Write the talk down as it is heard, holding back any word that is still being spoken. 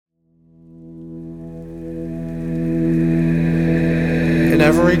In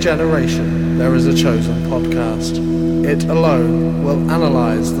every generation, there is a chosen podcast. It alone will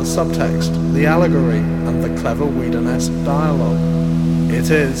analyze the subtext, the allegory, and the clever Whedon-esque dialogue. It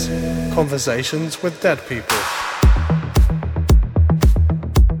is Conversations with Dead People.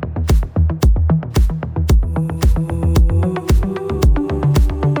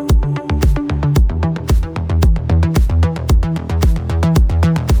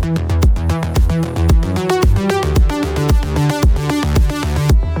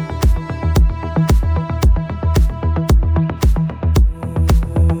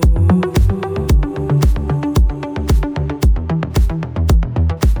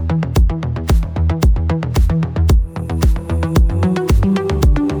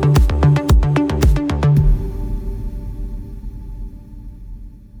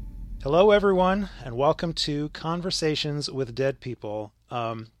 Hello, everyone, and welcome to Conversations with Dead People.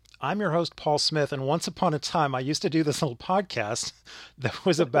 I'm your host, Paul Smith, and once upon a time, I used to do this little podcast that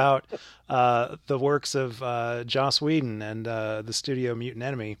was about the works of Joss Whedon and the studio Mutant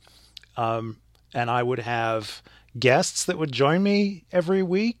Enemy. And I would have guests that would join me every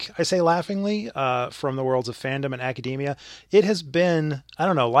week, I say laughingly, from the worlds of fandom and academia. It has been, I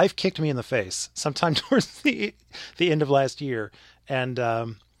don't know, life kicked me in the face sometime towards the end of last year. And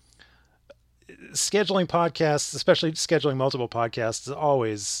scheduling podcasts, especially scheduling multiple podcasts, is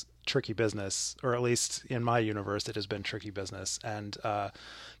always tricky business, or at least in my universe, it has been tricky business. And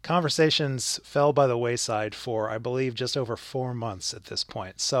Conversations fell by the wayside for, I believe, just over 4 months at this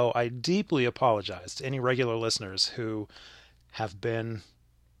point. So I deeply apologize to any regular listeners who have been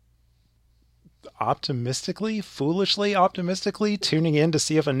foolishly optimistically tuning in to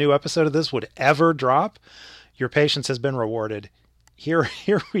see if a new episode of this would ever drop. Your patience has been rewarded. Here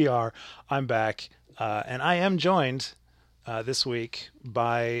we are. I'm back, and I am joined this week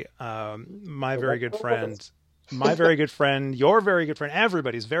by my very good friend, your very good friend,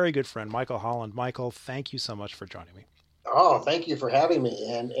 everybody's very good friend, Michael Holland. Michael, thank you so much for joining me. Oh, thank you for having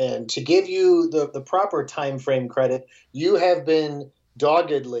me. And to give you the proper time frame credit, you have been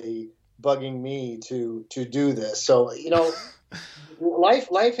doggedly bugging me to do this. So, you know,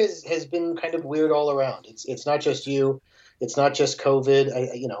 life has been kind of weird all around. It's not just you. It's not just COVID,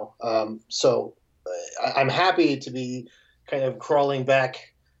 I'm happy to be kind of crawling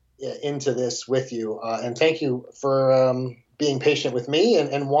back into this with you. And thank you for being patient with me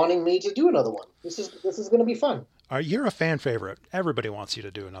and wanting me to do another one. This is going to be fun. You're a fan favorite. Everybody wants you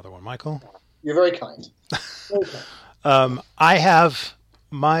to do another one, Michael. You're very kind. Very kind. I have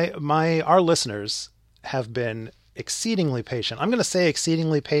our listeners have been exceedingly patient. I'm going to say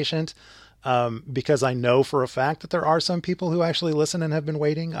exceedingly patient. Because I know for a fact that there are some people who actually listen and have been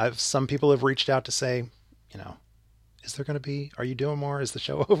waiting. Some people have reached out to say, are you doing more? Is the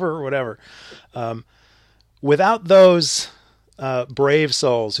show over or whatever? Without those brave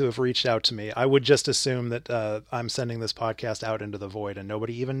souls who have reached out to me, I would just assume that I'm sending this podcast out into the void and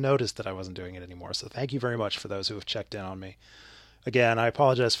nobody even noticed that I wasn't doing it anymore. So thank you very much for those who have checked in on me. Again, I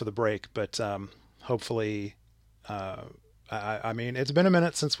apologize for the break, but hopefully... I mean, it's been a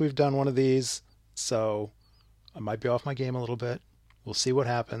minute since we've done one of these, so I might be off my game a little bit. We'll see what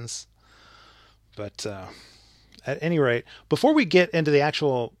happens. But at any rate, before we get into the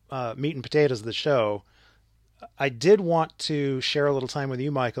actual meat and potatoes of the show, I did want to share a little time with you,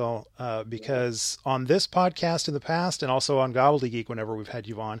 Michael, because on this podcast in the past and also on Gobbledygook whenever we've had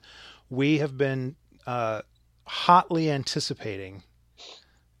you on, we have been hotly anticipating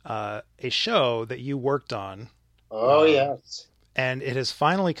a show that you worked on. Oh, yes. And it has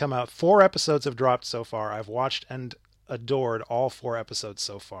finally come out. 4 episodes have dropped so far. I've watched and adored all 4 episodes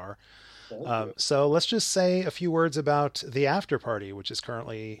so far. So let's just say a few words about The After Party, which is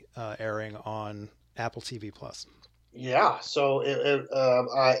currently airing on Apple TV+. Yeah. So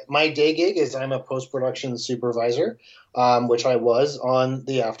my day gig is I'm a post-production supervisor, which I was on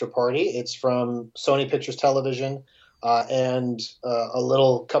The After Party. It's from Sony Pictures Television. And a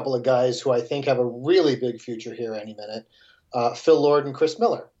little couple of guys who I think have a really big future here any minute, Phil Lord and Chris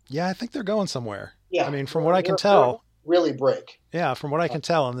Miller. Yeah, I think they're going somewhere. Yeah, I mean, from what I can tell, really break. Yeah, from what I can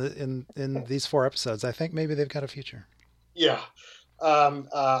tell in these 4 episodes, I think maybe they've got a future. Yeah,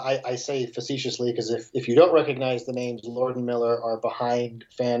 I say facetiously because if you don't recognize the names, Lord and Miller are behind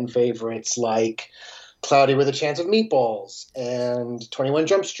fan favorites like Cloudy with a Chance of Meatballs and 21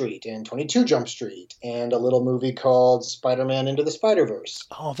 Jump Street and 22 Jump Street and a little movie called Spider-Man Into the Spider-Verse.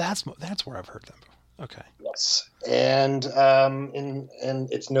 Oh, that's where I've heard them. Okay. Yes. And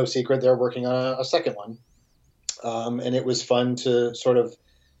it's no secret they're working on a second one. And it was fun to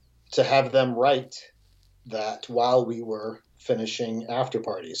have them write that while we were finishing After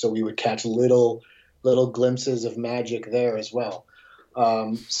Party. So we would catch little glimpses of magic there as well.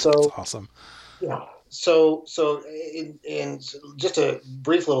 So That's awesome. yeah. In just a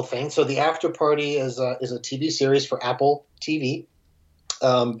brief little thing. So the After Party is a TV series for Apple TV,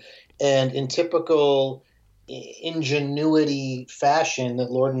 and in typical ingenuity fashion that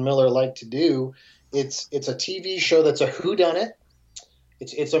Lord and Miller like to do, it's a TV show that's a whodunit.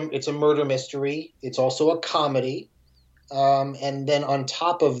 It's a murder mystery. It's also a comedy, and then on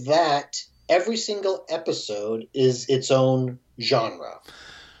top of that, every single episode is its own genre.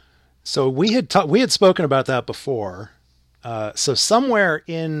 So we had spoken about that before. So somewhere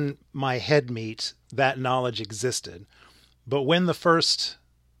in my head meat, that knowledge existed. But when the first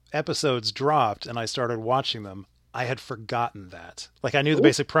episodes dropped and I started watching them, I had forgotten that. Like I knew the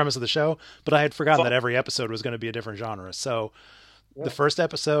basic premise of the show, but I had forgotten that every episode was going to be a different genre. So the first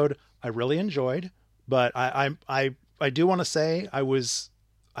episode I really enjoyed, but I do want to say I was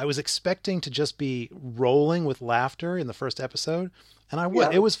expecting to just be rolling with laughter in the first episode. And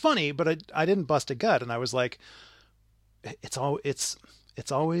it was funny, but I didn't bust a gut. And I was like, it's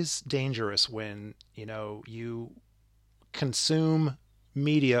always dangerous when, you consume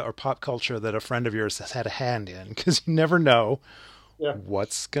media or pop culture that a friend of yours has had a hand in, because you never know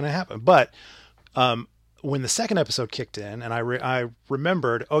what's going to happen. But, when the second episode kicked in and I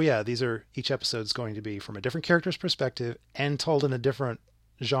remembered, oh yeah, each episode's going to be from a different character's perspective and told in a different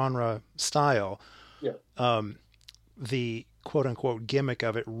genre style. Yeah. The quote unquote gimmick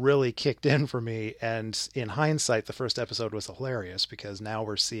of it really kicked in for me. And in hindsight, the first episode was hilarious because now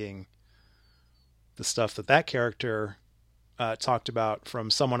we're seeing the stuff that character talked about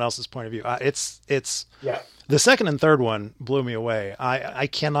from someone else's point of view. The second and third one blew me away. I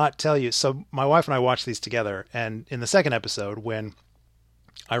cannot tell you. So my wife and I watched these together, and in the second episode, when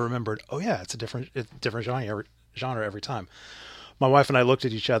I remembered, oh yeah, it's a different genre every time. My wife and I looked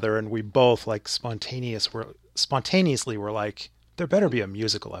at each other, and we both spontaneously were like, there better be a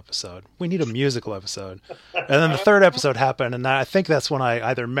musical episode. We need a musical episode. And then the third episode happened, and I think that's when I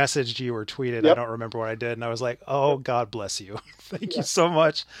either messaged you or tweeted. Yep. I don't remember what I did, and I was like, oh, God bless you. Thank you so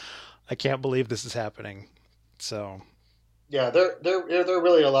much. I can't believe this is happening. So yeah, they're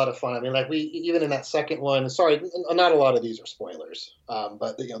really a lot of fun. I mean, like we even in that second one. Sorry, not a lot of these are spoilers,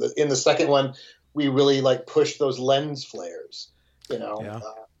 but in the second one, we really like pushed those lens flares.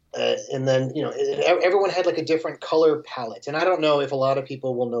 And then everyone had like a different color palette, and I don't know if a lot of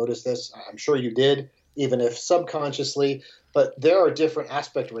people will notice this. I'm sure you did, even if subconsciously. But there are different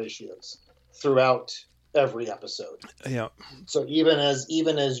aspect ratios throughout every episode. Yeah. So even as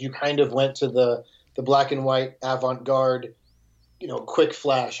you kind of went to the black and white avant-garde, quick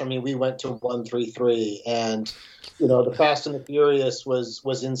flash. I mean, we went to 1:33, and the Fast and the Furious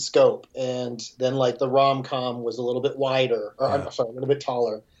was in scope, and then like the rom-com was a little bit wider, or I'm sorry, a little bit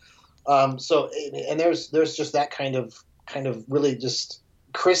taller. So there's just that kind of really just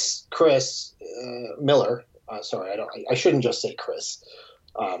Chris Miller. Sorry, I shouldn't just say Chris.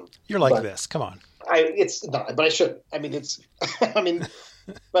 You're like this. Come on. It's not, but I shouldn't. I mean, it's. I mean,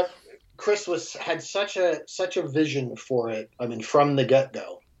 but. Chris had such a vision for it. I mean, from the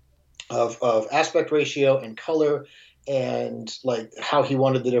get-go of aspect ratio and color, and like how he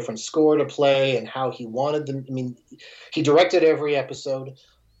wanted the different score to play, and how he wanted them. I mean, he directed every episode,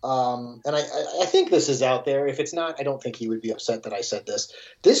 and I think this is out there. If it's not, I don't think he would be upset that I said this.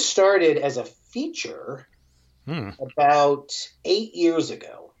 This started as a feature about 8 years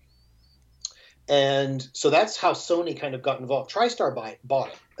ago. And so that's how Sony kind of got involved. TriStar bought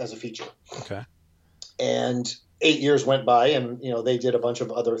it as a feature. Okay. And 8 years went by, and they did a bunch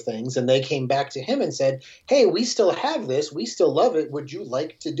of other things, and they came back to him and said, "Hey, we still have this. We still love it. Would you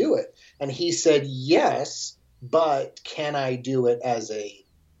like to do it?" And he said, "Yes, but can I do it as a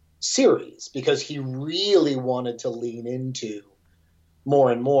series?" Because he really wanted to lean into more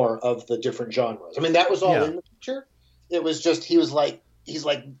and more of the different genres. I mean, that was all in the picture. It was just he's like,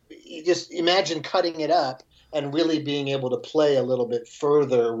 just imagine cutting it up and really being able to play a little bit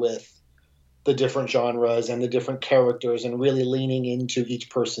further with the different genres and the different characters, and really leaning into each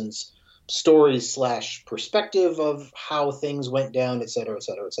person's stories / perspective of how things went down, et cetera, et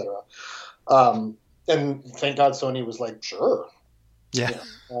cetera, et cetera. And thank God Sony was like, sure. Yeah.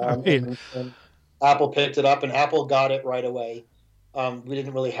 And Apple picked it up, and Apple got it right away. We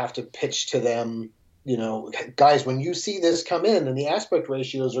didn't really have to pitch to them, guys, when you see this come in and the aspect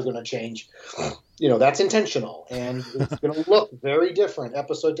ratios are going to change, that's intentional, and it's going to look very different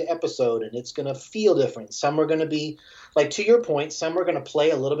episode to episode, and it's going to feel different. Some are going to be, like, to your point, some are going to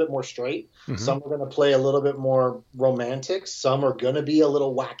play a little bit more straight. Mm-hmm. Some are going to play a little bit more romantic. Some are going to be a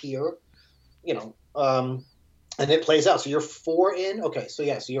little wackier, and it plays out. So you're 4 in. Okay. So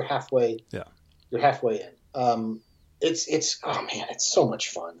so you're halfway. Yeah. You're halfway in. it's oh man, it's so much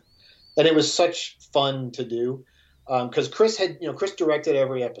fun, and it was such fun to do because Chris directed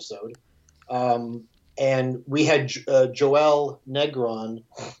every episode, and we had Joel Negron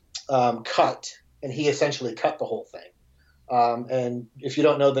cut, and he essentially cut the whole thing. And if you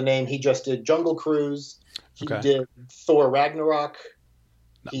don't know the name, he just did Jungle Cruise. He did Thor Ragnarok.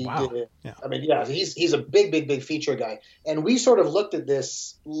 He did. Yeah. I mean, yeah, he's a big feature guy, and we sort of looked at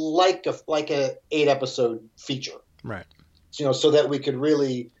this like a 8-episode feature, right? So that we could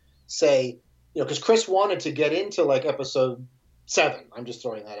really say, because Chris wanted to get into like episode 7. I'm just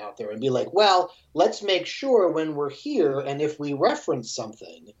throwing that out there and be like, well, let's make sure when we're here and if we reference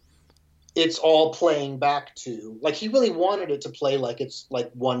something, it's all playing back to, like, he really wanted it to play like it's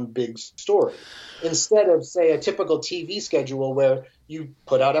like one big story instead of, say, a typical TV schedule where you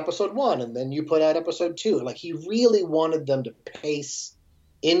put out episode 1 and then you put out episode 2. Like, he really wanted them to pace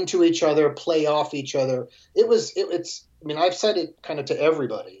into each other, play off each other. It's, I mean, I've said it kind of to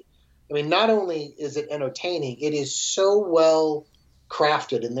everybody. I mean, not only is it entertaining, it is so well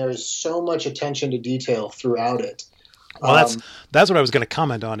crafted and there is so much attention to detail throughout it. Well, that's what I was going to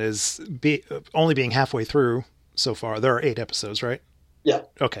comment on is only being halfway through so far. There are 8 episodes, right? Yeah.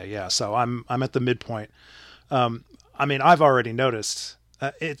 Okay. Yeah. So I'm at the midpoint. I mean, I've already noticed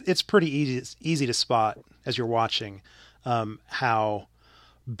it's pretty easy to spot as you're watching how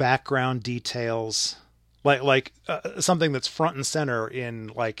background details, like something that's front and center in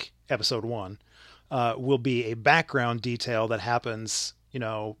like episode 1, will be a background detail that happens,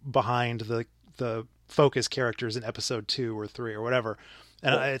 behind the focus characters in episode 2 or 3 or whatever.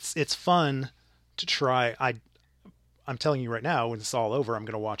 And it's fun to try. I'm telling you right now, when it's all over, I'm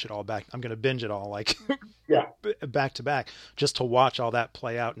going to watch it all back. I'm going to binge it all like back to back just to watch all that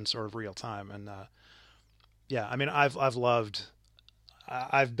play out in sort of real time. And I mean, I've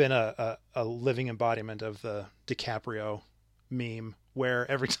been a living embodiment of the DiCaprio meme where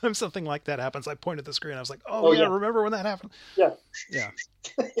every time something like that happens, I point at the screen. I was like, oh yeah, remember when that happened? Yeah. Yeah.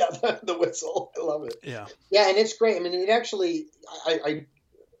 Yeah. The whistle. I love it. Yeah. Yeah. And it's great. I mean, it actually,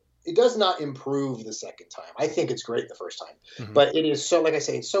 it does not improve the second time. I think it's great the first time, but it is so, like I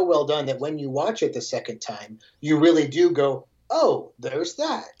say, it's so well done that when you watch it the second time, you really do go, oh, there's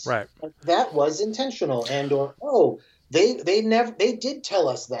that. Right. That was intentional. And, or, oh, they did tell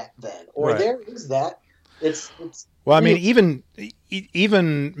us that then, or there is that. It's well, I mean,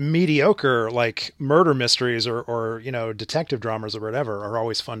 even mediocre like murder mysteries or detective dramas or whatever are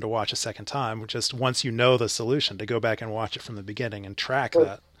always fun to watch a second time. Just once you know the solution, to go back and watch it from the beginning and track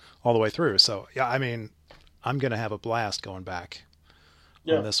that all the way through. So yeah, I mean, I'm gonna have a blast going back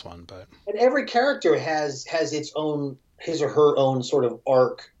on this one. But and every character has his or her own sort of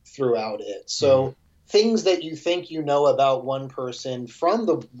arc throughout it. So things that you think about one person from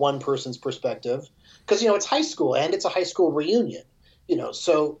the one person's perspective. Because, it's high school and it's a high school reunion,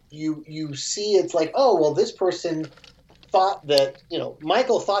 so you see it's like, oh, well, this person thought that,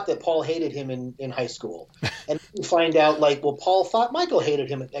 Michael thought that Paul hated him in high school. And you find out like, well, Paul thought Michael hated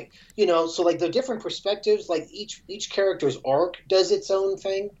him. So like the different perspectives, like each character's arc does its own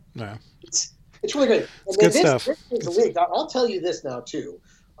thing. Yeah. It's really great. And it's good stuff. This is leaked. I'll tell you this now too.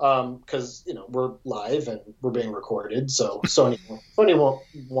 Because we're live and we're being recorded, so Sony won't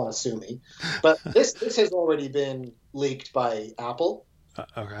want to sue me. But this has already been leaked by Apple.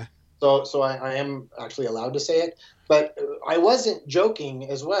 Okay. So I am actually allowed to say it, but I wasn't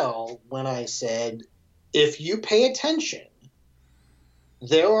joking as well when I said if you pay attention,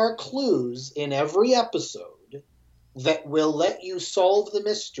 there are clues in every episode that will let you solve the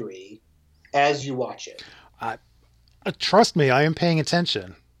mystery as you watch it. Trust me, I am paying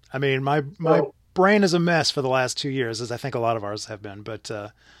attention. I mean, my brain is a mess for the last 2 years, as I think a lot of ours have been. But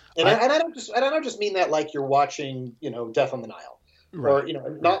I don't just mean that like you're watching, Death on the Nile, right.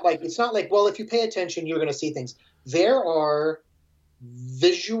 Or not like it's not like, well, if you pay attention, you're going to see things. There are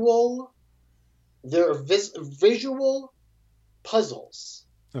visual puzzles.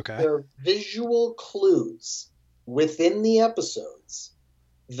 Okay. There are visual clues within the episodes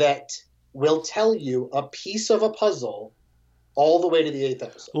that will tell you a piece of a puzzle all the way to the 8th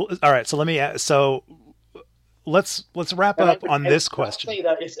episode. Well, all right, so let's wrap up on this question. I'll say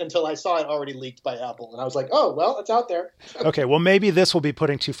that until I saw it already leaked by Apple, and I was like, oh, well, it's out there. Okay, well, maybe this will be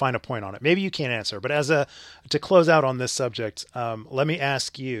putting too fine a point on it. Maybe you can't answer, but to close out on this subject, let me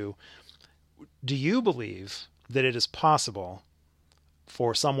ask you: do you believe that it is possible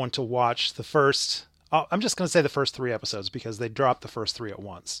for someone to watch the first? I'm just going to say the first 3 episodes because they dropped the first 3 at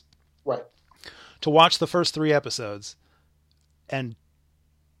once. Right. To watch the first 3 episodes and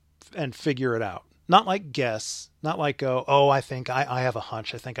figure it out. Not like guess, not like go, oh, I think I have a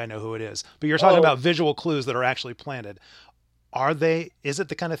hunch. I think I know who it is. But you're talking about visual clues that are actually planted. Is it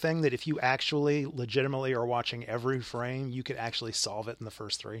the kind of thing that if you actually legitimately are watching every frame, you could actually solve it in the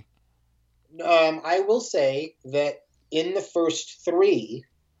first three? I will say that in the first three,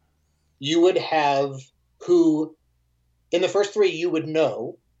 you would have in the first three, you would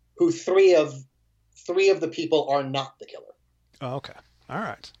know who three of the people are not the killer. Oh, okay. All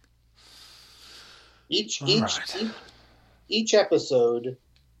right. Each episode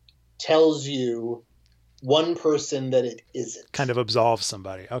tells you one person that it isn't. Kind of absolves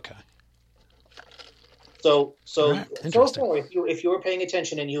somebody. Okay. So right. far, if you were paying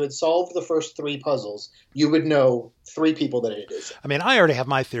attention and you had solved the first three puzzles, you would know three people that it isn't. I mean, I already have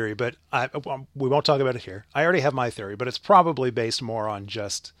my theory, but we won't talk about it here. I already have my theory, but it's probably based more on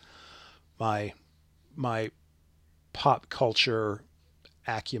just my pop culture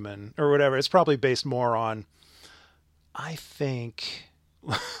acumen or whatever. It's probably based more on, I think,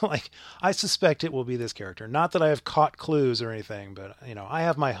 like, I suspect it will be this character. Not that I have caught clues or anything, but, I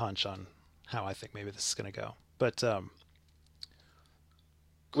have my hunch on how I think maybe this is going to go. But so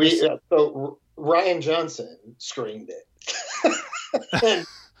Ryan Johnson screened it,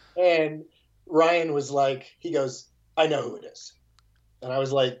 and Ryan was like, he goes, "I know who it is," and I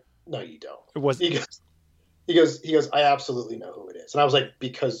was like, "No, you don't." He goes, "I absolutely know who it is," and I was like,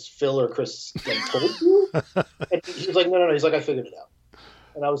 "Because Phil or Chris told you?" And he was like, "No." He's like, "I figured it out,"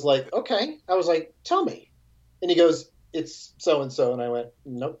 and I was like, "Okay." I was like, "Tell me," and he goes, "It's so and so," and I went,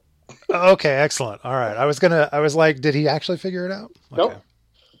 "Nope." Okay, excellent. All right. I was like, did he actually figure it out? Okay. Nope.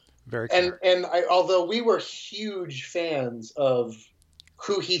 Very cool. And although we were huge fans of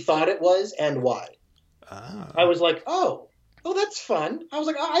who he thought it was and why, I was like, oh, that's fun. I was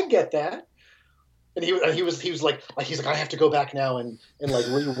like, I get that. And he was like, I have to go back now and like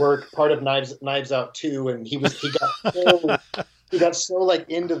rework part of Knives Out 2, and he got so like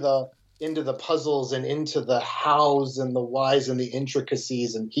into the puzzles and into the hows and the whys and the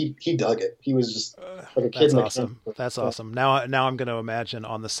intricacies, and he dug it. He was just like a kid. That's awesome. That's awesome. Now I'm going to imagine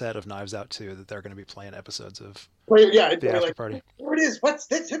on the set of Knives Out 2 that they're going to be playing episodes of the After Party. Where it is? What's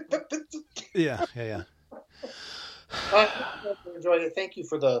this? Yeah. I enjoyed it. Thank you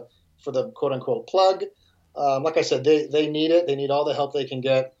for the quote unquote plug. Like I said, they need it. They need all the help they can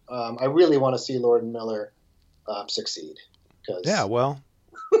get. I really want to see Lord and Miller succeed. Yeah, well.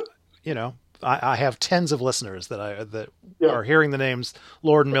 I have tens of listeners that are hearing the names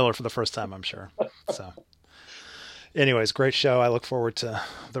Lord and Miller for the first time, I'm sure. So anyways, great show. I look forward to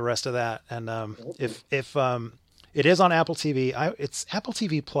the rest of that. And if it is on Apple TV, it's Apple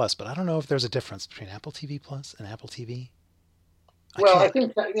TV Plus, but I don't know if there's a difference between Apple TV Plus and Apple TV. I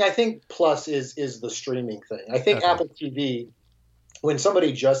think Plus is the streaming thing. I think Apple TV, when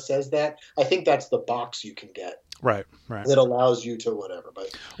somebody just says that, I think that's the box you can get. Right. That allows you to whatever, but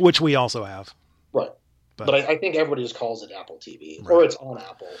which we also have. Right. But I think everybody just calls it Apple TV, or it's on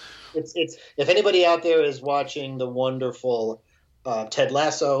Apple. It's if anybody out there is watching the wonderful Ted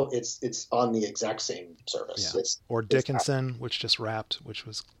Lasso, it's on the exact same service. Yeah. Or Dickinson, which just wrapped, which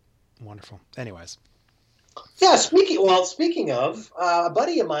was wonderful. Anyways. Yeah. Speaking of, a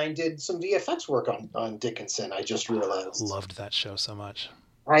buddy of mine did some VFX work on Dickinson. I just realized. Loved that show so much.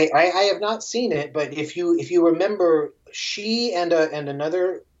 I have not seen it, but if you remember, she and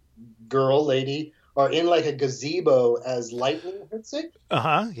another lady are in like a gazebo as lightning hits it.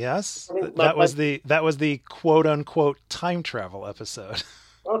 Yes. That was the quote unquote time travel episode.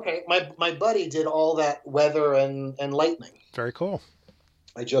 Okay, my buddy did all that weather and lightning. Very cool.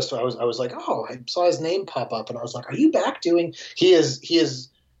 I was like, oh, I saw his name pop up, and I was like, are you back doing? He is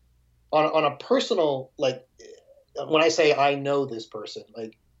on a personal, like, when I say I know this person,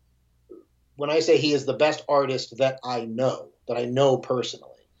 like when I say he is the best artist that I know personally.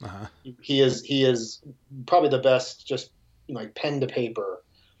 He is probably the best, just like pen to paper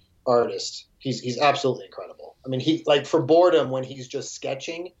artist. He's absolutely incredible. I mean, he, like, for boredom, when he's just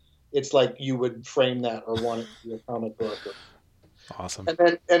sketching, it's like you would frame that or want it to be a comic book. Awesome.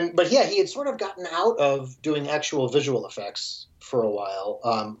 But yeah, he had sort of gotten out of doing actual visual effects for a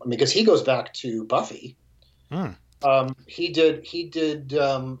while, because he goes back to Buffy. He did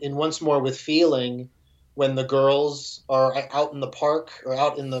in Once More with Feeling, when the girls are out in the park or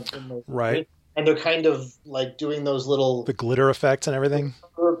out in the right, and they're kind of like doing those little the glitter effects and everything,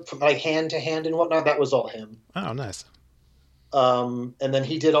 like hand to hand and whatnot. That was all him. Oh, nice. And then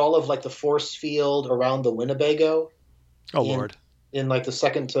he did all of like the force field around the Winnebago. Oh, Lord. In like the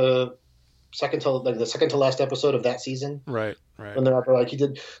second to the second to last episode of that season. Right, right. When they're out there, like he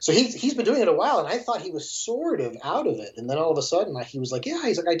did. So he's been doing it a while, and I thought he was sort of out of it. And then all of a sudden, he was like, "Yeah,"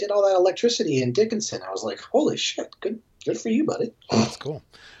 he's like, "I did all that Electricity in Dickinson." I was like, "Holy shit, good for you, buddy." That's cool.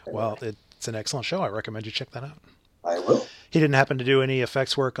 Well, it's an excellent show. I recommend you check that out. I will. He didn't happen to do any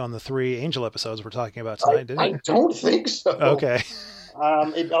effects work on the 3 Angel episodes we're talking about tonight, did he? I don't think so. Okay.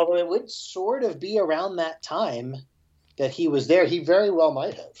 Although it would sort of be around that time that he was there, he very well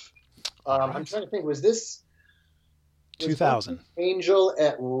might have. Right. I'm trying to think. Was this 2000 Angel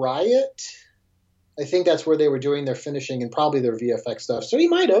at Riot? I think that's where they were doing their finishing and probably their VFX stuff. So he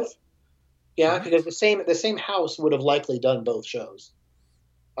might have. Yeah, because the same house would have likely done both shows,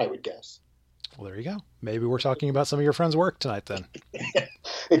 I would guess. Well, there you go. Maybe we're talking about some of your friends' work tonight then.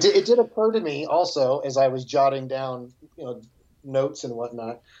 It did occur to me also as I was jotting down, notes and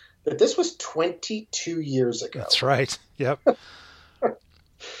whatnot, that this was 22 years ago. That's right. Yep.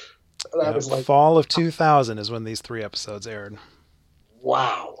 That was like fall of 2000 is when these 3 episodes aired.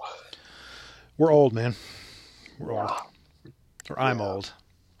 Wow. We're old, man. We're old. Or I'm old.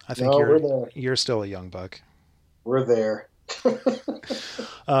 I think you're still a young buck. We're there.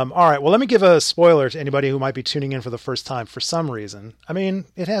 All right. Well, let me give a spoiler to anybody who might be tuning in for the first time for some reason. I mean,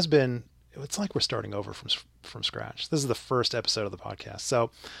 it's like we're starting over from scratch. This is the first episode of the podcast.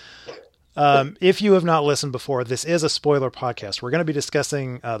 So if you have not listened before, this is a spoiler podcast. We're going to be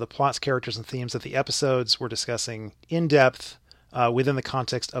discussing the plots, characters, and themes of the episodes. We're discussing in depth within the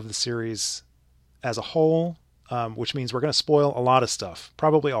context of the series as a whole, which means we're going to spoil a lot of stuff,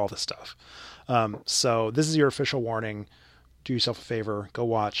 probably all the stuff. So this is your official warning. Do yourself a favor, go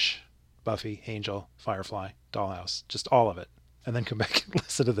watch Buffy, Angel, Firefly, Dollhouse, just all of it, and then come back and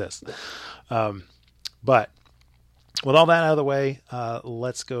listen to this. But with all that out of the way,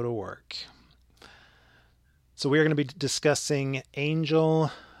 let's go to work. So we are going to be discussing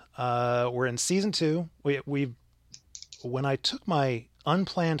Angel. We're in season 2. When I took my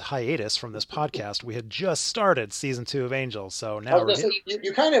unplanned hiatus from this podcast, we had just started season 2 of Angel. So now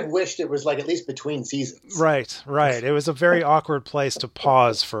you kind of wished it was like at least between seasons. Right. It was a very awkward place to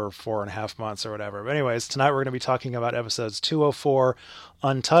pause for 4.5 months or whatever. But anyways, tonight we're going to be talking about episodes 204,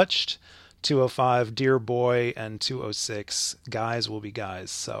 Untouched, 205, Dear Boy, and 206, Guys Will Be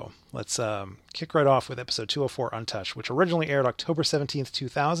Guys. So let's kick right off with episode 204, Untouched, which originally aired October 17th,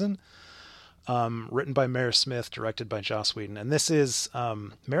 2000. Written by Mare Smith, directed by Joss Whedon. And this is,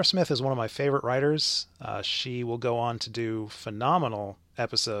 Mare Smith is one of my favorite writers. She will go on to do phenomenal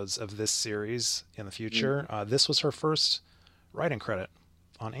episodes of this series in the future. This was her first writing credit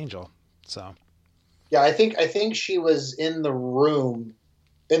on Angel. So, yeah, I think she was in the room,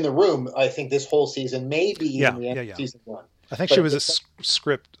 I think this whole season, maybe in the end of season 1. I think she was a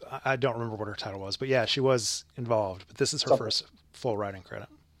script. I don't remember what her title was, but yeah, she was involved, but this is her first full writing credit.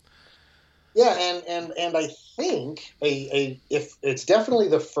 Yeah, and I think if it's definitely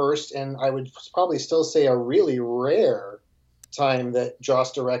the first, and I would probably still say a really rare time that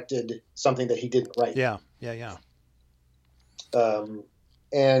Joss directed something that he didn't write. Yeah.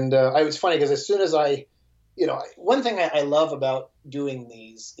 And it was funny because as soon as one thing I love about doing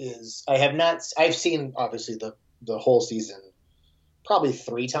these is I've seen obviously the whole season probably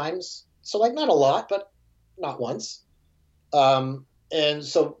 3 times, so like not a lot, but not once. And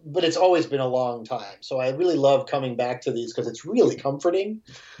so, but it's always been a long time. So I really love coming back to these because it's really comforting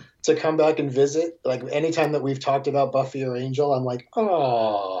to come back and visit. Like anytime that we've talked about Buffy or Angel, I'm like,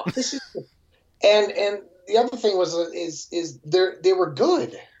 oh, this is. And the other thing is they were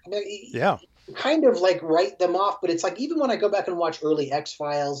good. I mean, yeah, you kind of like write them off, but it's like even when I go back and watch early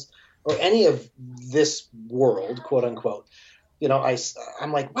X-Files or any of this world, quote unquote,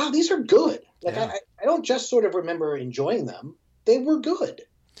 I'm like, wow, these are good. Like I don't just sort of remember enjoying them. They were good.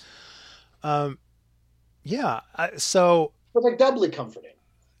 So but like doubly comforting.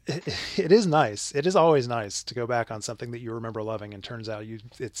 It is nice. It is always nice to go back on something that you remember loving and turns out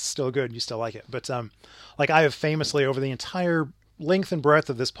it's still good and you still like it. But like I have famously over the entire length and breadth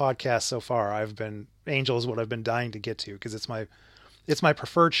of this podcast so far, Angel is what I've been dying to get to because it's my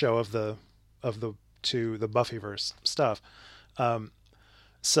preferred show of the Buffyverse stuff.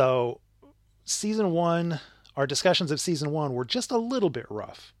 So season 1. Our discussions of season 1 were just a little bit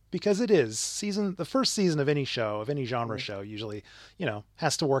rough because it is the first season of any show, of any genre show, usually,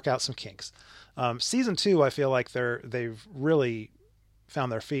 has to work out some kinks. Season 2, I feel like they've really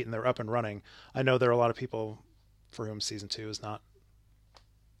found their feet and they're up and running. I know there are a lot of people for whom season 2 is not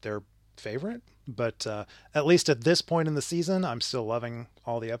their favorite, but at least at this point in the season, I'm still loving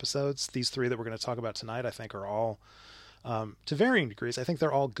all the episodes. These 3 that we're going to talk about tonight, I think are all, to varying degrees, I think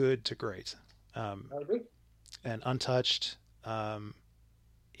they're all good to great. I agree. And Untouched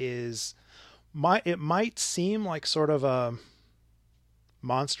it might seem like sort of a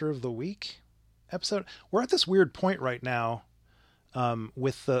Monster of the Week episode. We're at this weird point right now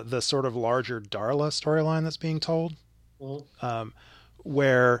with the sort of larger Darla storyline that's being told,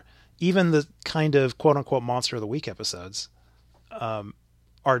 where even the kind of quote unquote Monster of the Week episodes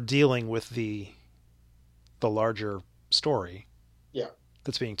are dealing with the larger story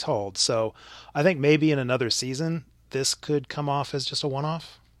that's being told. So I think maybe in another season, this could come off as just a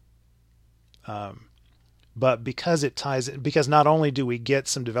one-off. But because because not only do we get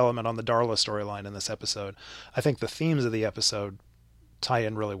some development on the Darla storyline in this episode, I think the themes of the episode tie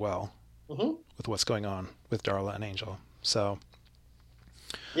in really well with what's going on with Darla and Angel. So.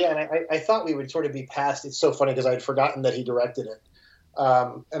 Yeah, and I thought we would sort of be past. It's so funny because I'd forgotten that he directed it.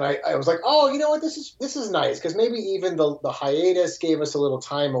 And I was like, oh, you know what? This is nice because maybe even the hiatus gave us a little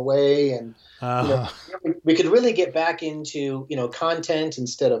time away, and we could really get back into content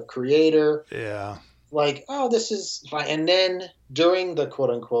instead of creator. Yeah. Like, oh, this is fine. And then during the quote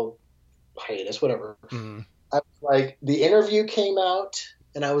unquote hiatus, whatever, I was like, the interview came out,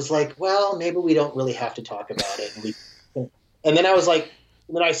 and I was like, well, maybe we don't really have to talk about it. And then I was like,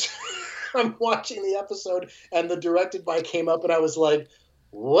 I'm watching the episode, and the directed by came up, and I was like,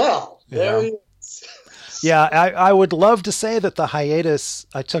 well, there he is. Yeah, I would love to say that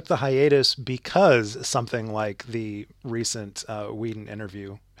I took the hiatus because something like the recent Whedon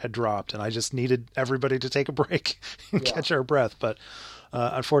interview had dropped, and I just needed everybody to take a break and catch our breath. But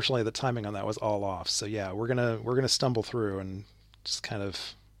unfortunately, the timing on that was all off. So yeah, we're gonna stumble through and just kind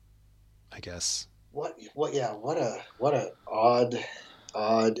of, I guess. What a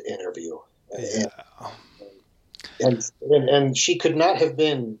odd interview. Yeah. And she could not have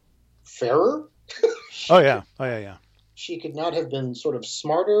been fairer. Oh yeah. She could not have been sort of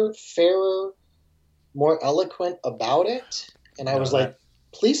smarter, fairer, more eloquent about it. And I was like,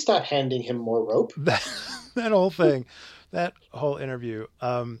 please stop handing him more rope. That whole thing, that whole interview,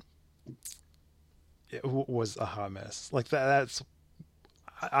 it was a hot mess. Like that's.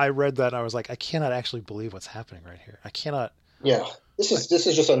 I read that and I was like, I cannot actually believe what's happening right here. I cannot. Yeah, this is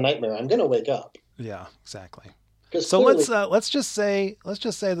just a nightmare. I'm gonna wake up. Yeah, exactly. So clearly, let's just say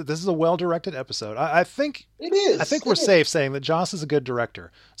that this is a well-directed episode. I think it is. I think we're safe saying that Joss is a good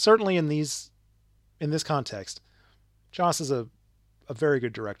director. Certainly in this context, Joss is a very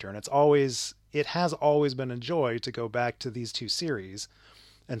good director, and it has always been a joy to go back to these two series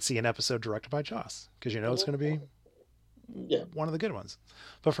and see an episode directed by Joss, because it's going to be one of the good ones.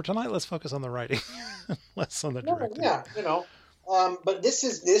 But for tonight, let's focus on the writing, less on the directing. Yeah, but this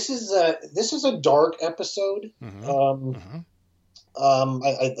is a dark episode. I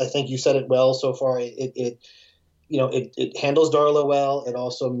think you said it well so far. It handles Darla well. It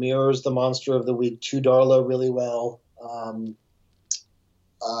also mirrors the Monster of the Week to Darla really well.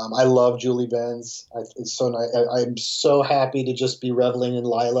 I love Julie Benz. It's so nice. I'm so happy to just be reveling in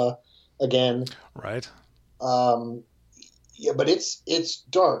Lila again. Right. Yeah, but it's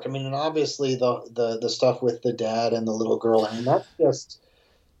dark. I mean, and obviously the stuff with the dad and the little girl, I mean,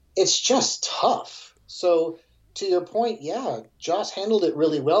 it's just tough. So to your point, yeah, Joss handled it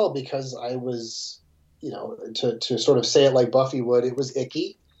really well, because I was, to sort of say it like Buffy would, it was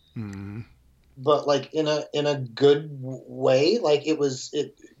icky, but like in a good way. Like you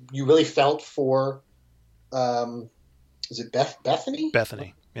really felt for, is it Bethany?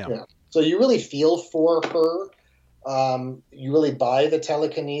 Bethany, yeah. So you really feel for her. You really buy the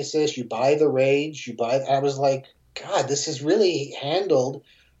telekinesis, you buy the rage, I was like, God, this is really handled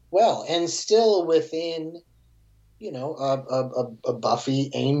well, and still within, a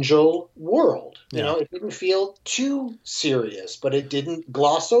Buffy Angel world. It didn't feel too serious, but it didn't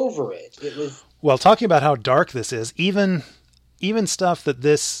gloss over it. It was. Well, talking about how dark this is, even stuff that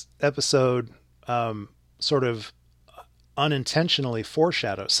this episode, sort of unintentionally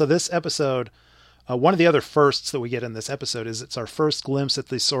foreshadows. So this episode, one of the other firsts that we get in this episode is it's our first glimpse at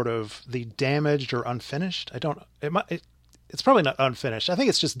the sort of the damaged or unfinished. It's probably not unfinished. I think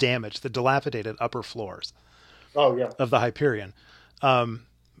it's just damaged, the dilapidated upper floors. Oh yeah. Of the Hyperion.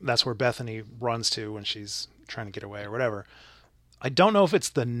 That's where Bethany runs to when she's trying to get away or whatever. I don't know if it's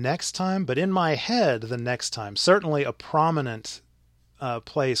the next time, but in my head, the next time, certainly a prominent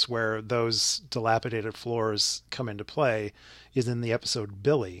place where those dilapidated floors come into play is in the episode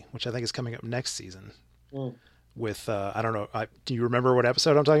Billy, which I think is coming up next season. With I don't know, do you remember what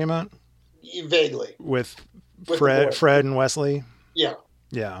episode I'm talking about? Vaguely. With Fred and Wesley.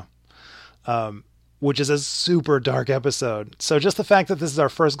 Yeah. Which is a super dark episode. So just the fact that this is our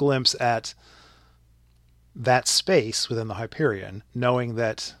first glimpse at that space within the Hyperion, knowing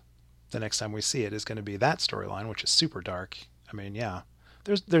that the next time we see it is going to be that storyline, which is super dark. I mean, yeah,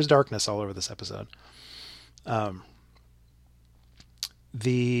 there's darkness all over this episode.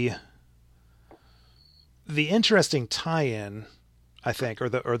 The interesting tie-in, I think, or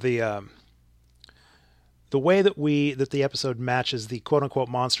the way that the episode matches the quote unquote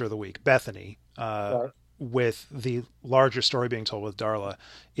monster of the week, Bethany, Right. with the larger story being told with Darla,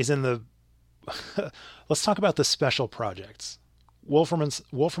 is in the. Let's talk about the special projects. Wolfram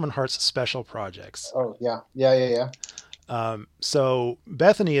and Hart's special projects. Oh yeah. So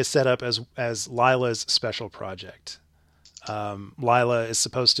Bethany is set up as Lila's special project. Lila is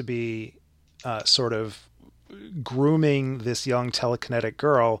supposed to be sort of grooming this young telekinetic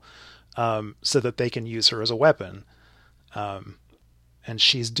girl so that they can use her as a weapon. And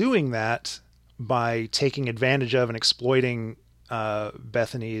she's doing that by taking advantage of and exploiting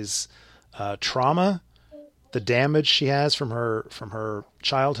Bethany's trauma, the damage she has from her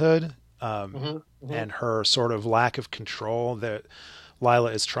childhood, and her sort of lack of control. That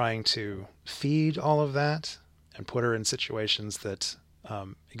Lila is trying to feed all of that and put her in situations that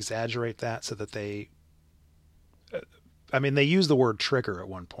exaggerate that, so that they use the word trigger at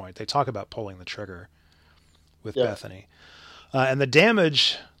one point. They talk about pulling the trigger with Bethany. And the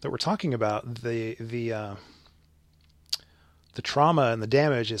damage that we're talking about, the trauma and the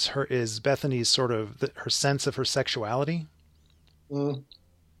damage is Bethany's sort of her sense of her sexuality,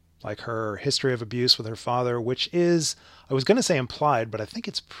 like her history of abuse with her father, which is, I was going to say implied, but I think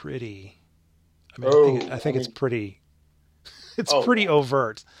it's pretty. I think it's pretty. It's pretty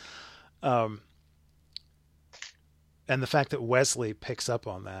overt. And the fact that Wesley picks up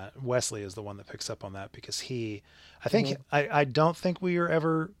on that. Wesley is the one that picks up on that because I don't think we were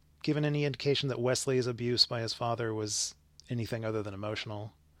ever given any indication that Wesley's abuse by his father was anything other than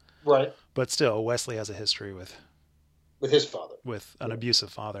emotional. Right. But still, Wesley has a history with his father, with an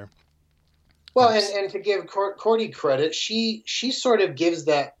abusive father. Well, and to give Cordy credit, she sort of gives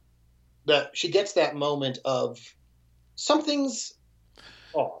that she gets that moment of something's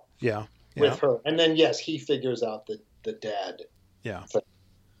off. Yeah. With her, and then yes, he figures out the dad. Yeah. But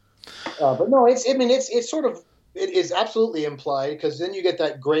no, it's sort of, it is absolutely implied, because then you get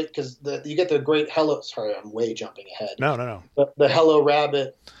that great, you get the great hello. Sorry, I'm way jumping ahead. No. The Hello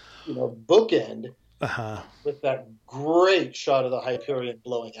Rabbit, bookend. Uh-huh. With that great shot of the Hyperion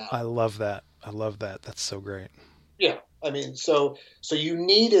blowing out. I love that. That's so great. Yeah. So you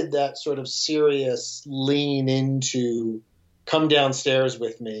needed that sort of serious lean into come downstairs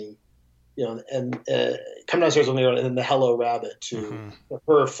with me, and come downstairs with me, and then the Hello Rabbit to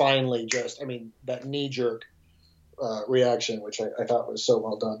her finally just, that knee-jerk reaction, which I thought was so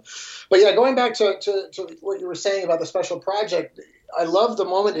well done. But yeah, going back to what you were saying about the special project, I love the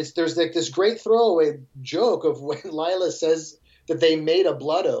moment. There's like this great throwaway joke of when Lila says that they made a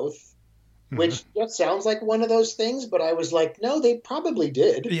blood oath, which just sounds like one of those things, but I was like, no, they probably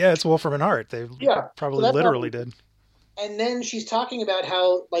did. Yeah, it's Wolfram and Hart. They probably literally did. And then she's talking about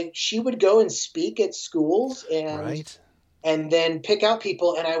how she would go and speak at schools and then pick out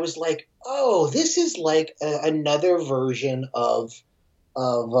people, and I was like, oh, this is like another version of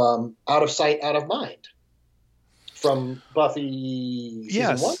Out of Sight, Out of Mind from Buffy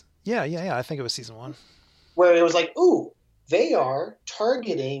season 1. Yeah. I think it was season 1. Where it was like, ooh, they are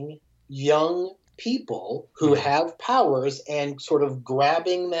targeting young people who have powers and sort of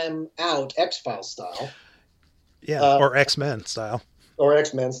grabbing them out X-Files style. Yeah, or X-Men style.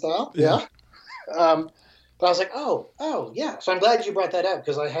 Yeah. But I was like, oh, yeah. So I'm glad you brought that up,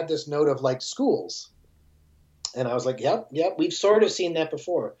 because I had this note of schools. And I was like, yep, we've sort of seen that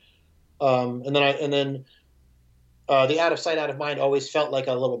before. And then the Out of Sight, Out of Mind always felt like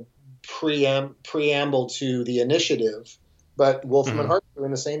a little preamble to the initiative. But Wolfram and Hart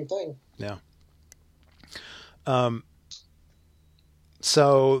doing the same thing. Yeah.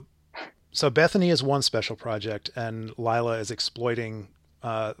 So Bethany is one special project, and Lila is exploiting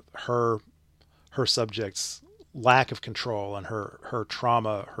her subject's lack of control and her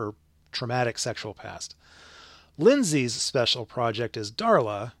trauma, her traumatic sexual past. Lindsay's special project is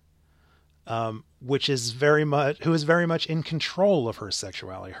Darla, who is very much in control of her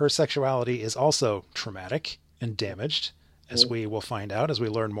sexuality. Her sexuality is also traumatic and damaged, as we will find out as we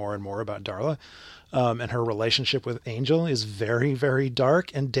learn more and more about Darla. And her relationship with Angel is very, very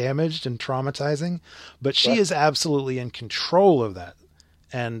dark and damaged and traumatizing, but she is absolutely in control of that.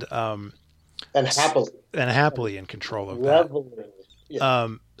 And happily in control of that. Yeah.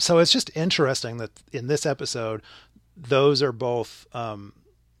 So it's just interesting that in this episode, those are both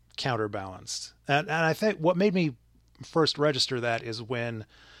counterbalanced. And I think what made me first register that is when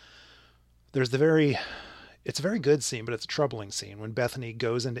there's it's a very good scene, but it's a troubling scene when Bethany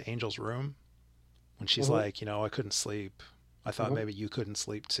goes into Angel's room, when she's like, I couldn't sleep. I thought maybe you couldn't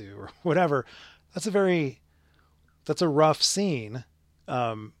sleep too, or whatever. That's a rough scene.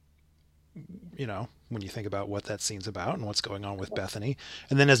 You know, when you think about what that scene's about and what's going on with Bethany.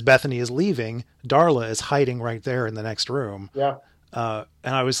 And then as Bethany is leaving, Darla is hiding right there in the next room. Yeah.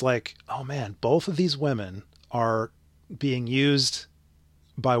 And I was like, oh man, both of these women are being used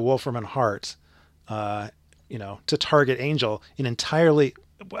by Wolfram and Hart, you know, to target Angel in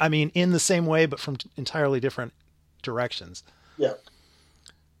the same way, but from entirely different directions. Yeah.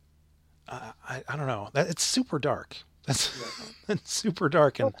 I don't know. It's super dark. That's super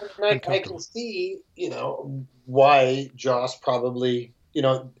dark and I can see, you know, why Joss probably, you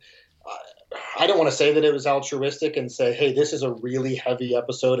know, I don't want to say that it was altruistic and say, hey, this is a really heavy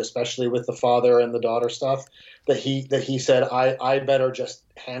episode, especially with the father and the daughter stuff, that he said, I better just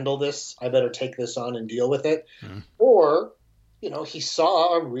handle this. I better take this on and deal with it. Or, you know, he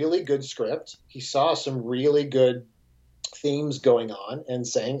saw a really good script. He saw some really good themes going on and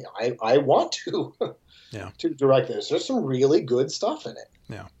saying, I want to. To direct this. There's some really good stuff in it.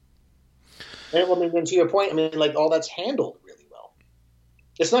 Yeah. And I mean, and to your point, I mean, like, all that's handled really well.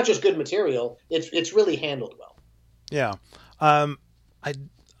 It's not just good material. It's really handled well. Yeah.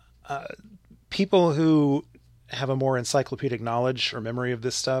 People who have a more encyclopedic knowledge or memory of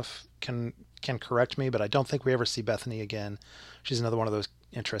this stuff can correct me, but I don't think we ever see Bethany again. She's another one of those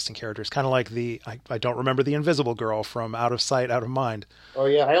interesting characters, kind of like I don't remember the Invisible Girl from Out of Sight, Out of Mind. Oh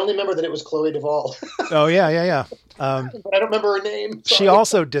yeah, I only remember that it was Chloe Duvall. Oh yeah. But I don't remember her name. Sorry. She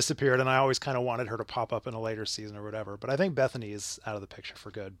also disappeared, and I always kind of wanted her to pop up in a later season or whatever. But I think Bethany is out of the picture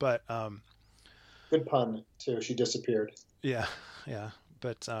for good. But good pun too. She disappeared. Yeah.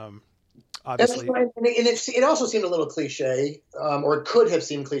 But obviously, and it also seemed a little cliche, or it could have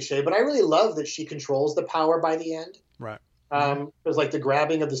seemed cliche. But I really love that she controls the power by the end. Right. Because like the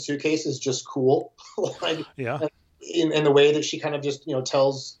grabbing of the suitcase is just cool. Like, yeah. In the way that she kind of just, you know,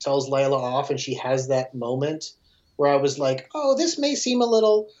 tells Layla off, and she has that moment where I was like, oh, this may seem a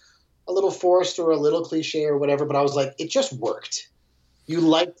little forced or a little cliche or whatever, but I was like, it just worked. You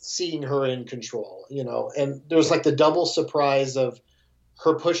liked seeing her in control, you know, and there was like the double surprise of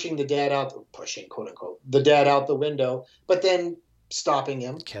her pushing the dad out, quote unquote, the dad out the window, but then stopping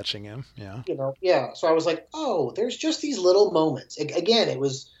him, catching him. Yeah. You know, yeah. So I was like, oh, there's just these little moments. Again, it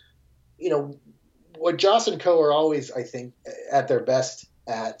was, you know, what Joss and Co. are always, I think, at their best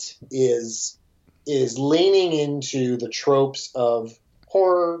at is leaning into the tropes of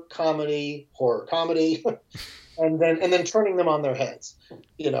horror comedy, and then turning them on their heads,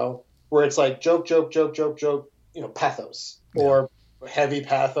 you know, where it's like joke, you know, pathos, or heavy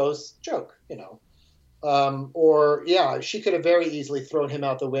pathos, joke, you know. Or yeah, she could have very easily thrown him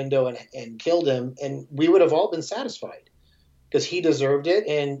out the window and killed him, and we would have all been satisfied because he deserved it,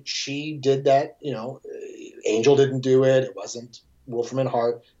 and she did that. You know, Angel didn't do it. It wasn't Wolfram and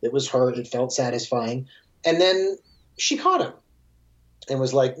Hart. It was her. It felt satisfying, and then she caught him and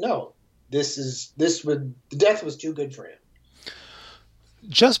was like, "No, the death was too good for him."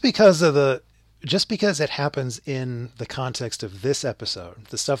 Just because it happens in the context of this episode,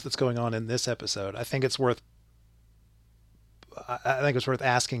 the stuff that's going on in this episode, I think it's worth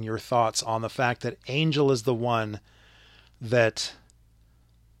asking your thoughts on the fact that Angel is the one that,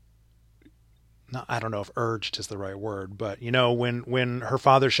 I don't know if urged is the right word, but you know, when her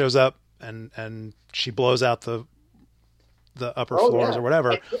father shows up and she blows out the upper floors or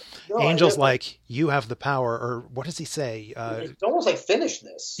whatever, Angel's like, you have the power, or what does he say? It's almost like finish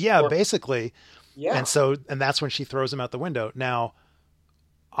this. Yeah, basically. Yeah. And that's when she throws him out the window. Now,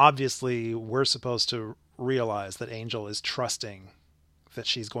 obviously, we're supposed to realize that Angel is trusting that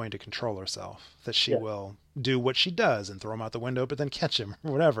she's going to control herself, that she will do what she does and throw him out the window, but then catch him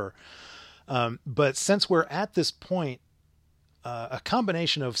or whatever. But since we're at this point, a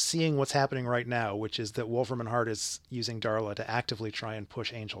combination of seeing what's happening right now, which is that Wolfram and Hart is using Darla to actively try and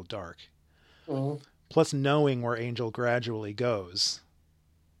push Angel dark, plus knowing where Angel gradually goes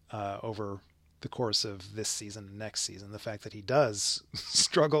over the course of this season and next season, the fact that he does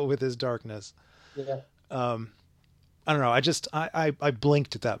struggle with his darkness. Yeah. I don't know. I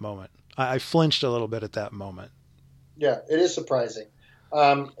blinked at that moment. I flinched a little bit at that moment. Yeah, it is surprising.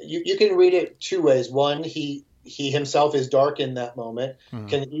 You can read it two ways. One, he himself is dark in that moment,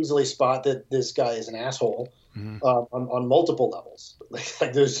 can easily spot that this guy is an asshole on multiple levels.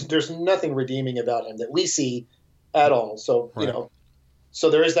 Like there's nothing redeeming about him that we see at all. So, you know, so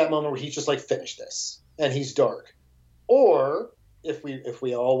there is that moment where he's just like, finish this, and he's dark. Or if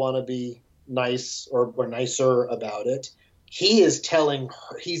we all want to be nice or nicer about it, he is telling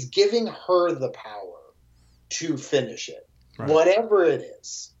her, he's giving her the power to finish it, whatever it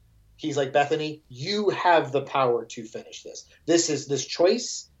is. he's like, Bethany, you have the power to finish this. This is this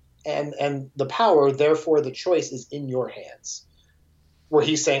choice and the power, therefore the choice is in your hands. Where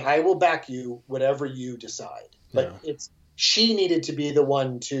he's saying, I will back you, whatever you decide. But she needed to be the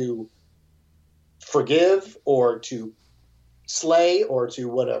one to forgive or to slay or to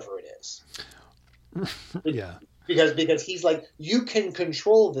whatever it is. Yeah. Because he's like, you can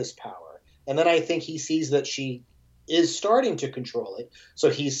control this power. And then I think he sees that she is starting to control it. So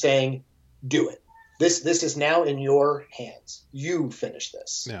he's saying, do it. This is now in your hands. You finish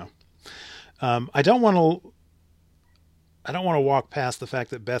this. Yeah. I don't want to walk past the fact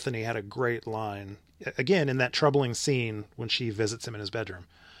that Bethany had a great line again in that troubling scene when she visits him in his bedroom.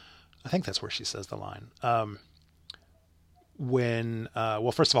 I think that's where she says the line.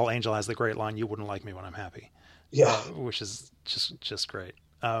 Well, first of all, Angel has the great line, "You wouldn't like me when I'm happy." Yeah. Which is just great.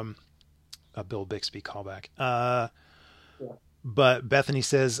 A Bill Bixby callback. But Bethany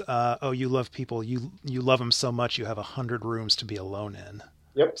says, "Oh, you love people. You love them so much. You have 100 rooms to be alone in."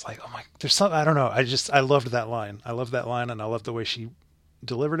 Yep. It's like, oh my, there's some, I don't know. I loved that line. I loved that line, and I loved the way she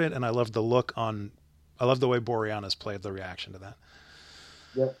delivered it, and I loved the look on. I loved the way Boreanaz played the reaction to that.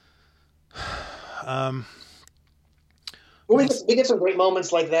 Yep. Well, we get some great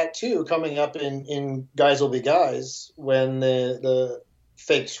moments like that too coming up in Guys Will Be Guys when the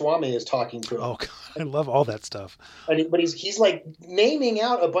fake Swami is talking to him. Oh God, I love all that stuff. But he's like naming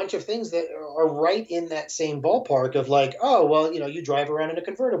out a bunch of things that are right in that same ballpark of like, oh well, you drive around in a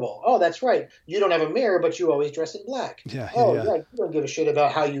convertible. Oh, that's right. You don't have a mirror, but you always dress in black. Yeah. You don't give a shit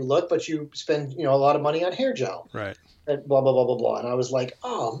about how you look, but you spend a lot of money on hair gel. Right. And blah blah blah blah blah. And I was like,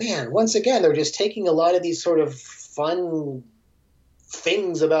 oh man, once again, they're just taking a lot of these sort of fun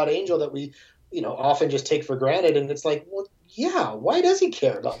things about Angel that we often just take for granted, and it's like, well, yeah, why does he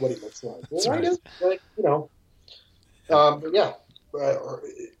care about what he looks like? Well, why does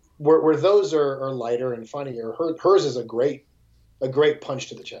where those are lighter and funnier, hers is a great punch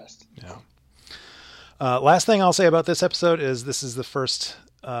to the chest. Yeah. Last thing I'll say about this episode is this is the first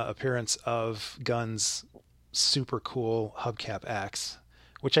appearance of Gunn's super cool hubcap axe,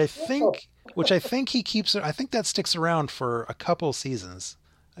 which I think he keeps. I think that sticks around for a couple seasons.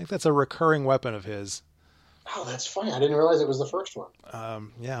 I think that's a recurring weapon of his. Oh, that's funny. I didn't realize it was the first one.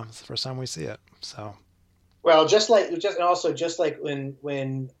 Yeah, it's the first time we see it. So, well, just like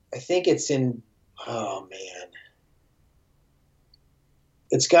when I think it's in. Oh man,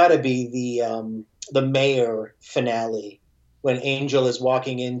 it's got to be the mayor finale when Angel is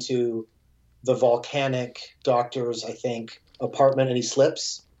walking into the volcanic doctor's, I think, apartment and he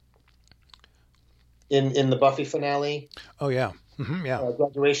slips. In the Buffy finale. Oh yeah. Mm-hmm, yeah.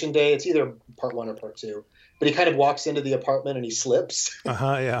 Graduation day. It's either part 1 or part 2. But he kind of walks into the apartment and he slips.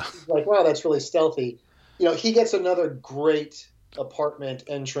 Yeah. He's like, wow, that's really stealthy. He gets another great apartment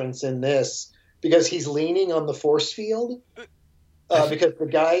entrance in this because he's leaning on the force field because the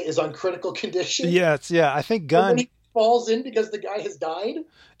guy is on critical condition. Yeah, I think Gunn. And then he falls in because the guy has died.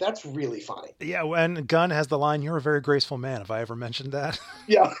 That's really funny. Yeah, when Gunn has the line, "You're a very graceful man." Have I ever mentioned that?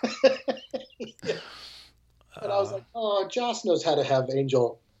 Yeah. Yeah. And I was like, oh, Joss knows how to have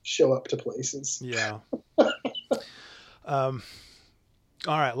Angel show up to places. Yeah. All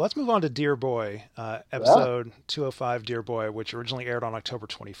right, let's move on to Dear Boy, episode 205, Dear Boy, which originally aired on October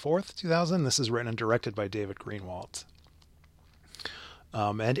 24th, 2000. This is written and directed by David Greenwalt.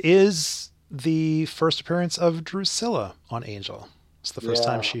 And is the first appearance of Drusilla on Angel. It's the first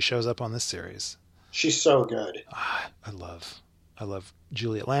time she shows up on this series. She's so good. I love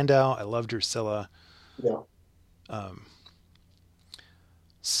Juliet Landau. I love Drusilla. Yeah.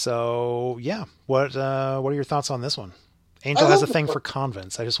 So yeah, what are your thoughts on this one? Angel has a thing for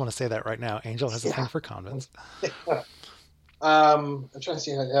convents. I just want to say that right now. Angel has a thing for convents. I'm trying to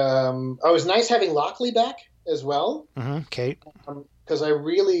see. It was nice having Lockley back as well. Mm-hmm. Kate, because I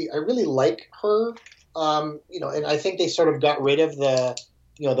really like her. And I think they sort of got rid of the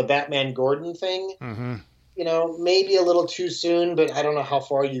Batman Gordon thing. Mm-hmm. Maybe a little too soon, but I don't know how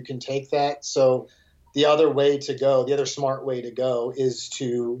far you can take that. So the other smart way to go is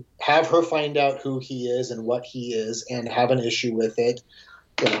to have her find out who he is and what he is and have an issue with it,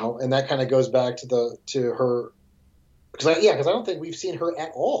 and that kind of goes back to her. Because I don't think we've seen her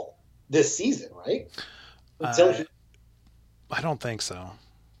at all this season, right? I don't think so.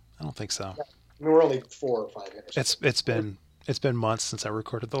 We're only 4 or 5 minutes. It's been months since I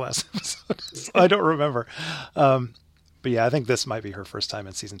recorded the last episode, so I don't remember. But yeah, I think this might be her first time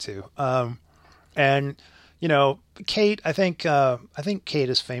in season 2. And Kate, I think Kate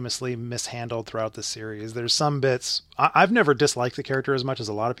is famously mishandled throughout the series. There's some bits I've never disliked the character as much as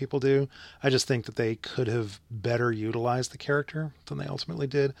a lot of people do. I just think that they could have better utilized the character than they ultimately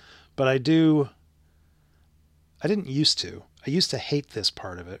did. But I didn't used to. I used to hate this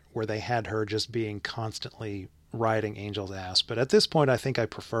part of it where they had her just being constantly riding Angel's ass. But at this point, I think I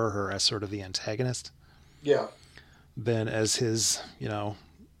prefer her as sort of the antagonist. Yeah. Than as his,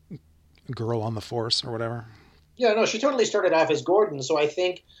 girl on the force or whatever. Yeah, no, she totally started off as Gordon, so I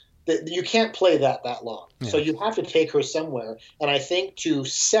think that you can't play that long. Yeah. So you have to take her somewhere, and I think to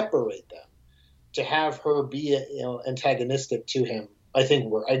separate them, to have her be antagonistic to him, I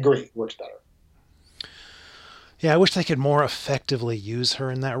agree, works better. Yeah, I wish they could more effectively use her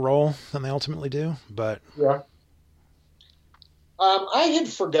in that role than they ultimately do, but... Yeah. I had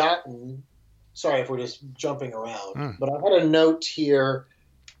forgotten, sorry if we're just jumping around, but I had a note here.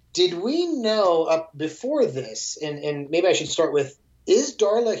 Did we know before this, and maybe I should start with, is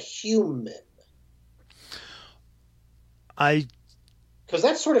Darla human? Because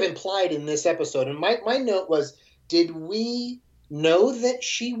that's sort of implied in this episode, and my note was, did we know that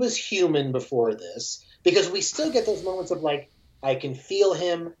she was human before this? Because we still get those moments of like, I can feel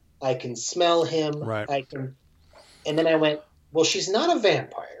him, I can smell him, right. And then I went, well, she's not a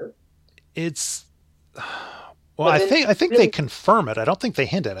vampire. Well, I think they confirm it. I don't think they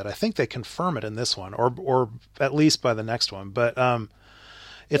hint at it. I think they confirm it in this one, or at least by the next one. But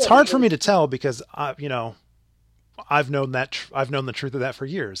it's hard for me to tell because I've known the truth of that for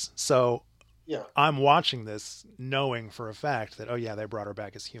years. So yeah, I'm watching this knowing for a fact that they brought her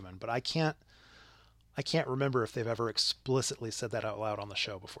back as human, but I can't remember if they've ever explicitly said that out loud on the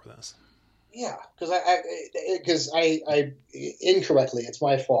show before this. Yeah, because I incorrectly, it's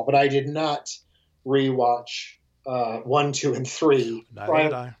my fault, but I did not rewatch 1, 2, and 3. Neither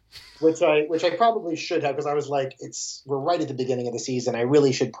did I. Which I probably should have, because I was like, we're right at the beginning of the season. I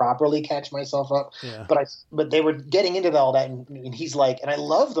really should properly catch myself up. Yeah. But they were getting into all that, and he's like, and I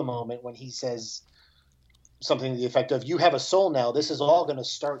love the moment when he says something to the effect of, "You have a soul now. This is all going to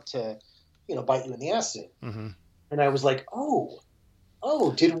start to, bite you in the ass soon." Mm-hmm. And I was like, oh,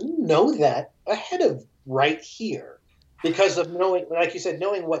 did we know that ahead of right here? Because of knowing, like you said,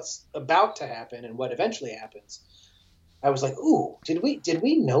 knowing what's about to happen and what eventually happens. I was like, ooh, did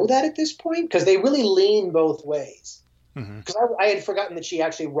we know that at this point? Because they really lean both ways. Because I had forgotten that she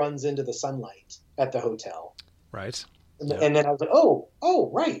actually runs into the sunlight at the hotel. Right. And then I was like, oh,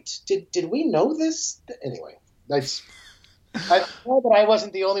 right. Did we know this? Anyway, I know that I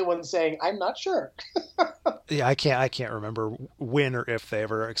wasn't the only one saying, I'm not sure. Yeah, I can't remember when or if they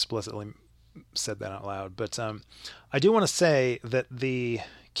ever explicitly said that out loud. But I do want to say that the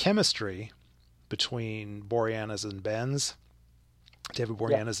chemistry between Boreanaz and Benz, David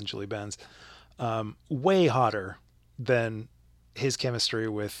Boreanaz and Julie Benz, way hotter than his chemistry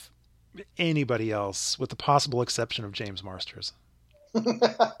with anybody else, with the possible exception of James Marsters.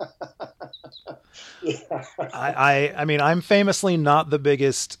 Yeah. I mean, I'm famously not the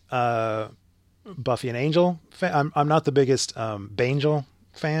biggest Buffy and Angel fan. I'm not the biggest Bangel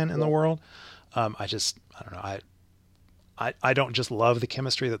fan in the world. I don't know. I don't just love the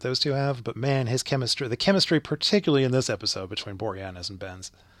chemistry that those two have, but man, the chemistry, particularly in this episode between Boreanaz and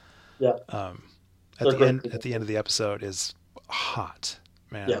Benz, at the end of the episode is hot,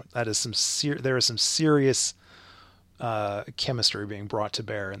 man. Yeah. That is there is some serious chemistry being brought to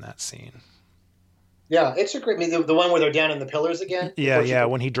bear in that scene. Yeah, it's a great. I mean, the one where they're down in the pillars again. Yeah,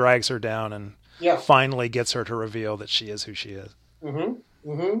 when he drags her down and finally gets her to reveal that she is who she is. Mm-hmm.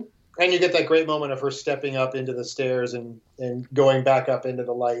 Mm-hmm. And you get that great moment of her stepping up into the stairs and going back up into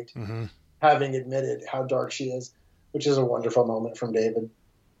the light, having admitted how dark she is, which is a wonderful moment from David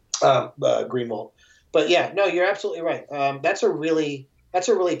Greenwald. But yeah, no, you're absolutely right. That's a really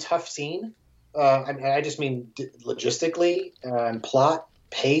tough scene. I just mean logistically, plot,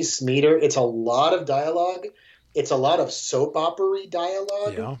 pace, meter. It's a lot of dialogue. It's a lot of soap opera-y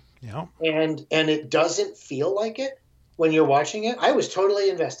dialogue. Yeah. And it doesn't feel like it when you're watching it. I was totally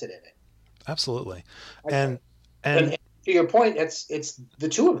invested in it. Absolutely. And to your point, it's the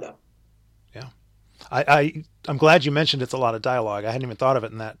two of them. Yeah. I'm glad you mentioned it's a lot of dialogue. I hadn't even thought of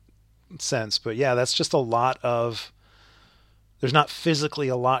it in that sense, but yeah, that's just a lot of, there's not physically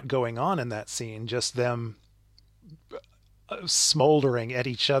a lot going on in that scene, just them smoldering at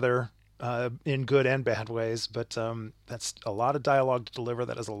each other in good and bad ways. But that's a lot of dialogue to deliver.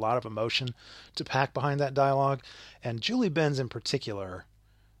 That is a lot of emotion to pack behind that dialogue. And Julie Benz in particular,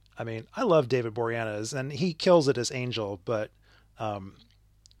 I mean, I love David Boreanaz, and he kills it as Angel, but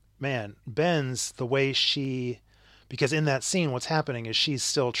man, Benz, the way because in that scene, what's happening is she's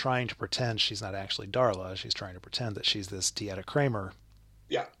still trying to pretend she's not actually Darla. She's trying to pretend that she's this Dieta Kramer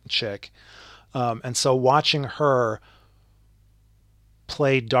chick. And so watching her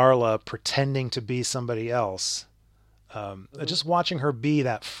play Darla pretending to be somebody else Just watching her be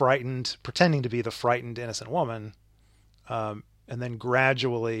that frightened, pretending to be the frightened, innocent woman, and then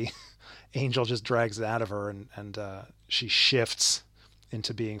gradually Angel just drags it out of her, and she shifts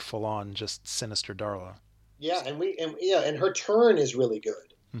into being full on just sinister Darla. Yeah, and her turn is really good.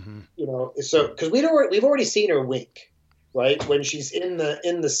 So because we've already seen her wink, right, when she's in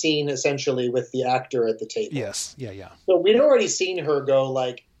the scene essentially with the actor at the table. Yes, yeah. So we'd already seen her go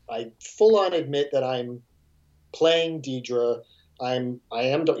like, I full on admit that I'm playing Deidre. I am,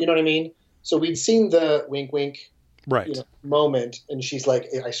 you know what I mean? So we'd seen the wink, wink, right, moment, and she's like,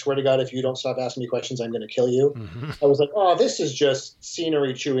 I swear to God, if you don't stop asking me questions, I'm going to kill you. I was like, oh, this is just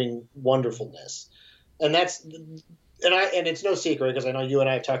scenery chewing wonderfulness, and it's no secret because I know you and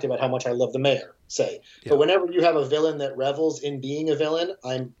I have talked about how much I love the mayor. But whenever you have a villain that revels in being a villain,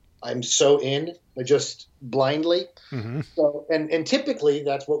 I'm so in, just blindly. So and typically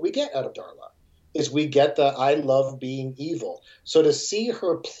that's what we get out of Darla. Is we get the I love being evil. So to see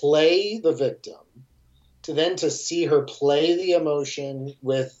her play the victim, to see her play the emotion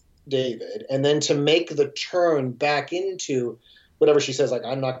with David, and then to make the turn back into whatever she says, like,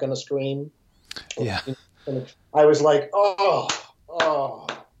 I'm not going to scream. Yeah. I was like, oh.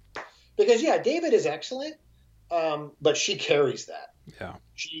 Because, yeah, David is excellent, but she carries that. Yeah.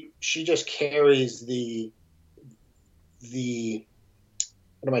 She just carries the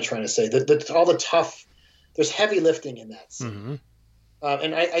what am I trying to say? All the tough. There's heavy lifting in that scene,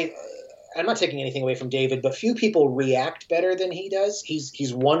 and I'm not taking anything away from David, but few people react better than he does.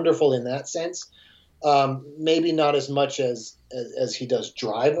 He's wonderful in that sense. Maybe not as much as he does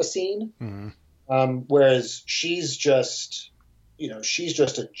drive a scene. Whereas she's just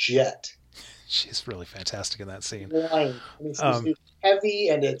a jet. She's really fantastic in that scene. I mean, it's heavy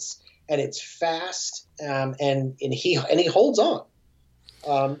and it's fast, and he holds on.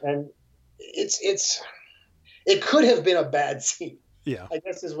 And it could have been a bad scene. Yeah, I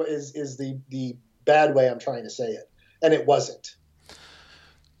guess is what is the bad way I'm trying to say it, and it wasn't.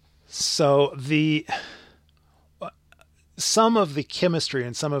 So some of the chemistry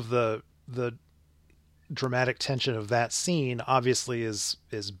and some of the dramatic tension of that scene obviously is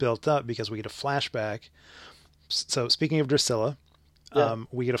built up because we get a flashback. So speaking of Drusilla,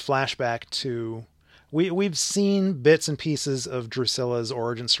 we get a flashback to. We've seen bits and pieces of Drusilla's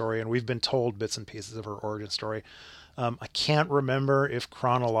origin story, and we've been told bits and pieces of her origin story. I can't remember if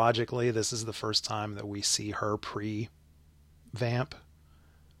chronologically this is the first time that we see her pre-vamp.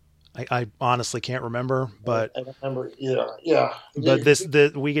 I honestly can't remember, but I don't remember either. Yeah.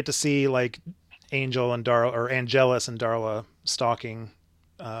 But we get to see like Angel and Darla, or Angelus and Darla stalking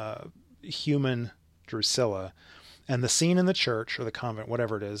human Drusilla, and the scene in the church or the convent,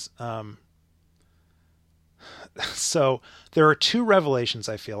 whatever it is. So there are two revelations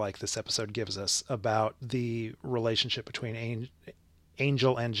I feel like this episode gives us about the relationship between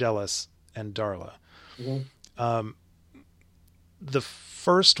Angel, Angelus, and Darla. The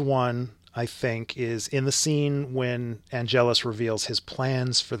first one, I think, is in the scene when Angelus reveals his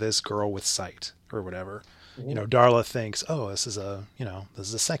plans for this girl with sight or whatever. Darla thinks, oh, this is a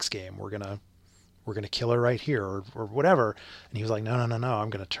sex game. We're going to kill her right here or whatever. And he was like, no, I'm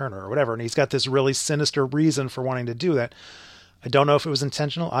going to turn her or whatever. And he's got this really sinister reason for wanting to do that. I don't know if it was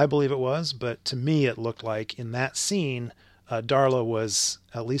intentional. I believe it was, but to me, it looked like in that scene, Darla was,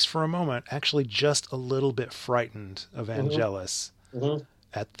 at least for a moment, actually just a little bit frightened of Angelus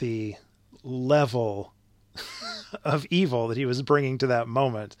at the level of evil that he was bringing to that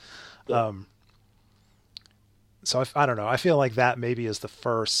moment. So I don't know. I feel like that maybe is the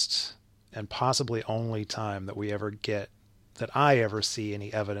first and possibly only time that I ever see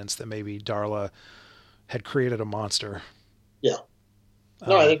any evidence that maybe Darla had created a monster. Yeah.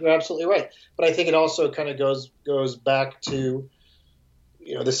 No, I think you're absolutely right. But I think it also kind of goes back to,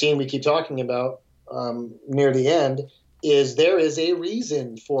 the scene we keep talking about near the end, is there is a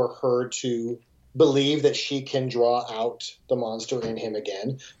reason for her to believe that she can draw out the monster in him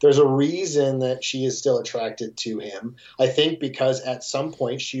again. There's a reason that she is still attracted to him. I think because at some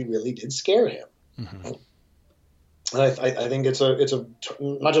point she really did scare him. And I think it's a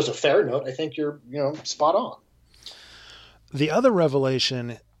not just a fair note. I think you're spot on. The other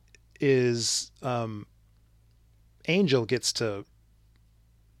revelation is Angel gets to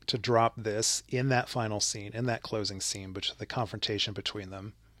drop this in that final scene, in that closing scene, the confrontation between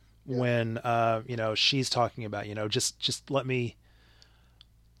them. When she's talking about just let me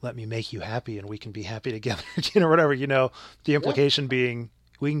make you happy and we can be happy together, whatever, the implication being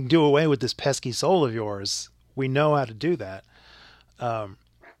we can do away with this pesky soul of yours. We know how to do that.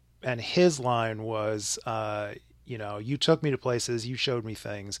 And his line was You know, you took me to places, you showed me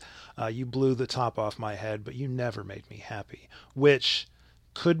things, you blew the top off my head, but you never made me happy. Which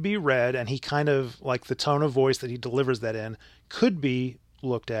could be read, and he kind of, like, the tone of voice that he delivers that in could be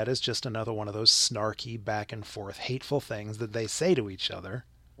looked at as just another one of those snarky, back and forth, hateful things that they say to each other.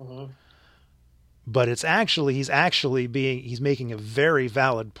 Mm-hmm. But he's making a very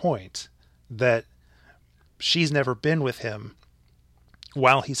valid point that she's never been with him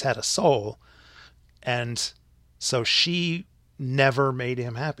while he's had a soul, and so she never made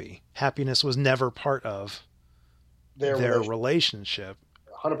him happy. Happiness was never part of their relationship.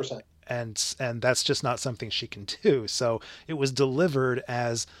 100%. And that's just not something she can do. So it was delivered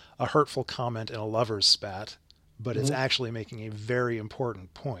as a hurtful comment in a lover's spat, but it's actually making a very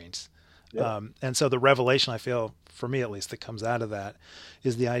important point. Yeah. And so the revelation, I feel, for me at least, that comes out of that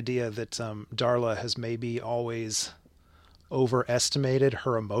is the idea that Darla has maybe always overestimated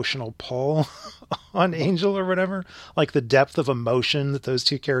her emotional pull on Angel or whatever. Like, the depth of emotion that those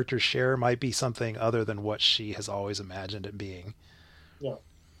two characters share might be something other than what she has always imagined it being. Yeah.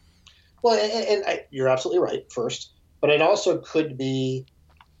 Well, you're absolutely right, first. But it also could be,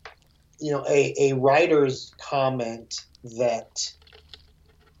 you know, a writer's comment that,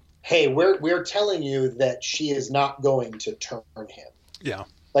 hey, we're telling you that she is not going to turn him. Yeah.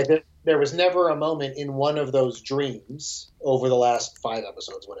 Like, there was never a moment in one of those dreams over the last 5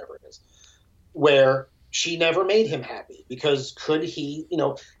 episodes, whatever it is, where she never made him happy. Because could he, you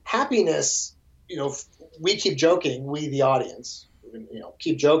know, happiness, you know, we keep joking, we the audience, you know,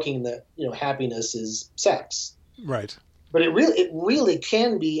 keep joking that, you know, happiness is sex. Right. But it really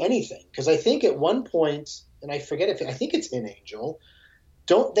can be anything. Because I think at one point, and I forget I think it's in Angel,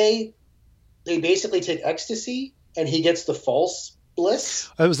 don't they basically take ecstasy and he gets the false bliss?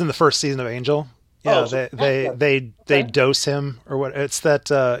 It was in the first season of Angel. Yeah, they dose him or what? It's that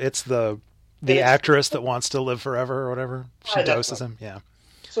it's the actress that wants to live forever or whatever. She doses him. Yeah.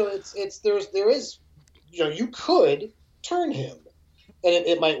 So there is, you know, you could turn him, and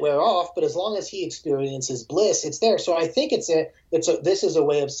it might wear off, but as long as he experiences bliss, it's there. So I think this is a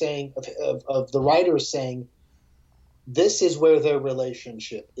way of saying of the writers saying, this is where their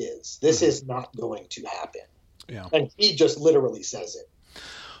relationship is. This is not going to happen. Yeah. And he just literally says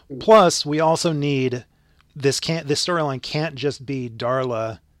it. Plus, we also need this storyline can't just be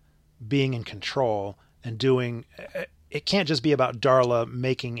Darla being in control and doing it can't just be about Darla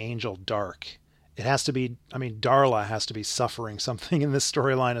making Angel dark. It has to be, I mean, Darla has to be suffering something in this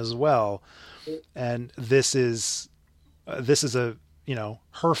storyline as well. And this is a, you know,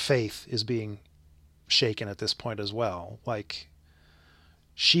 her faith is being shaken at this point as well. Like,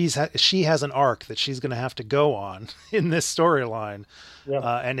 she has an arc that she's going to have to go on in this storyline. Yeah.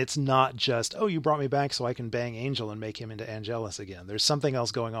 And it's not just, oh, you brought me back so I can bang Angel and make him into Angelus again. There's something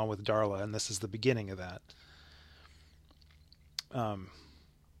else going on with Darla, and this is the beginning of that.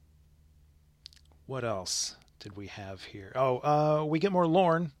 What else did we have here? Oh, we get more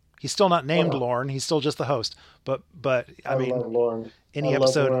Lorne. He's still not named Lorne. He's still just the host. But I mean, love Lorne. Any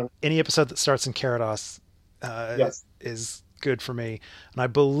episode that starts in Carados is good for me. And I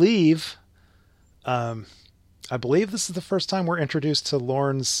believe this is the first time we're introduced to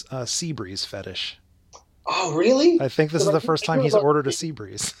Lorne's sea breeze fetish. Oh, really? I think this is the first time he's ordered a sea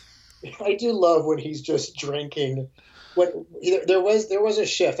breeze. I do love when he's just drinking. There was a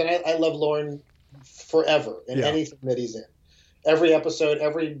shift, and I love Lorne forever in anything that he's in. Every episode,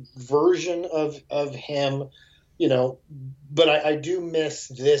 every version of him, you know. But I do miss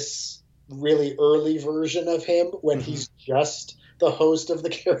this really early version of him when he's just the host of the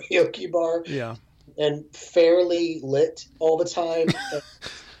karaoke bar. Yeah. And fairly lit all the time. And,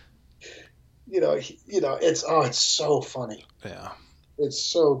 it's so funny. Yeah. It's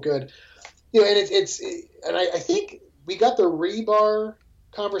so good. You know, and I think we got the rebar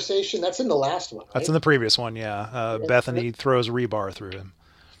conversation. That's in the last one, right? That's in the previous one, yeah. Bethany throws rebar through him.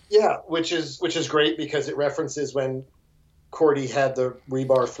 Yeah, which is great because it references when Cordy had the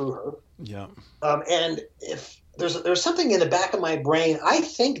rebar through her. Yeah. And if there's something in the back of my brain, I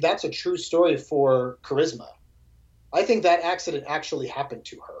think that's a true story for Charisma. I think that accident actually happened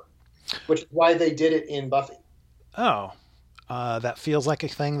to her, which is why they did it in Buffy. Oh. That feels like a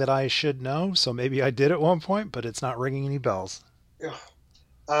thing that I should know, so maybe I did at one point, but it's not ringing any bells. Yeah.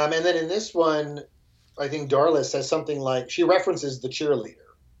 And then in this one, I think Darla says something like, she references the cheerleader,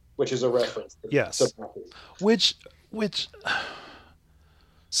 which is a reference. Yes. Which,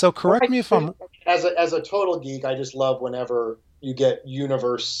 so correct me if I'm... As a total geek, I just love whenever you get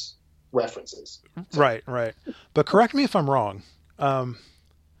universe references. Right. But correct me if I'm wrong.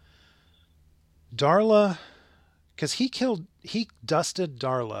 Darla... Because he dusted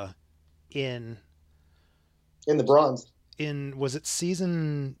Darla in in the Bronze. Was it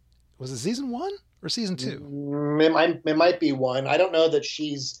season 1 or season 2? It might be 1. I don't know that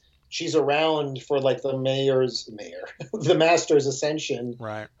she's around for like the the Master's Ascension.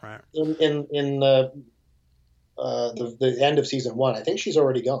 Right. In the end of season 1. I think she's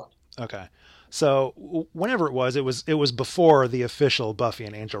already gone. Okay. So whenever it was before the official Buffy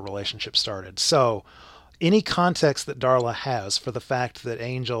and Angel relationship started. So any context that Darla has for the fact that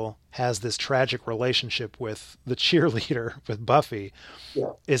Angel has this tragic relationship with the cheerleader, with Buffy,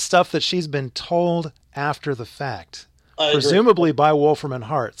 is stuff that she's been told after the fact, presumably by Wolfram and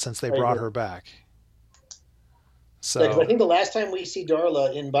Hart, since they brought her back. So I think the last time we see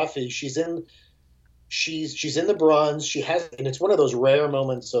Darla in Buffy, she's in the Bronze. She has, and it's one of those rare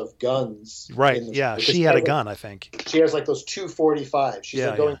moments of guns. Right. Yeah. She had a gun, I think. She has like those 245. She's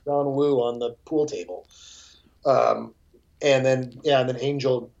going John Woo on the pool table. And then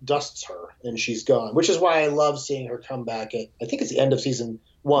Angel dusts her and she's gone, which is why I love seeing her come back I think it's the end of season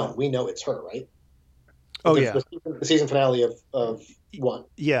 1. We know it's her, right? The season finale of 1.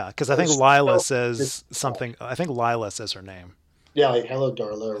 Yeah. Cause I think Lila says something. I think Lila says her name. Yeah. Like, hello,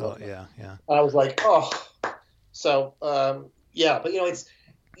 Darla. Oh, yeah. I was like, oh, so, but it's,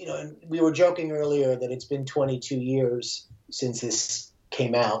 and we were joking earlier that it's been 22 years since this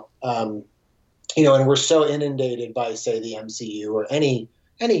came out. And we're so inundated by, say, the MCU or any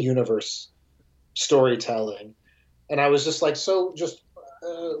universe storytelling. And I was just like,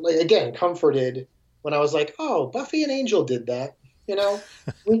 again, comforted when I was like, oh, Buffy and Angel did that.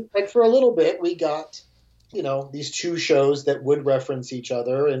 For a little bit, we got, these two shows that would reference each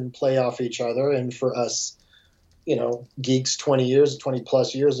other and play off each other. And for us, geeks 20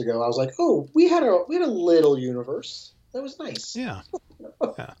 plus years ago, I was like, oh, we had a little universe. That was nice. Yeah.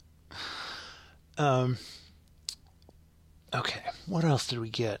 Yeah. Okay, what else did we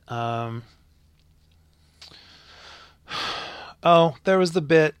get? There was the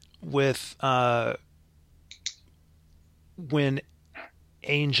bit with when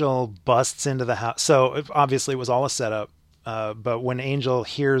Angel busts into the house. So obviously it was all a setup, but when Angel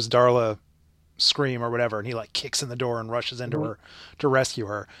hears Darla scream or whatever, and he like kicks in the door and rushes into her to rescue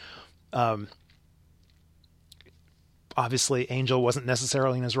her. Obviously Angel wasn't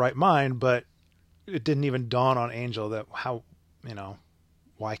necessarily in his right mind, but it didn't even dawn on Angel that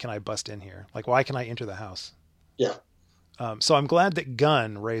why can I bust in here? Like, why can I enter the house? Yeah. So I'm glad that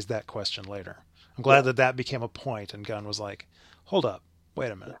Gunn raised that question later. I'm glad that became a point, and Gunn was like, hold up,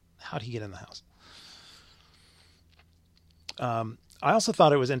 wait a minute. How'd he get in the house? I also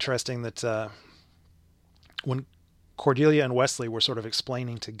thought it was interesting that when Cordelia and Wesley were sort of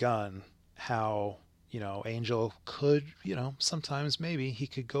explaining to Gunn how, Angel could, sometimes maybe he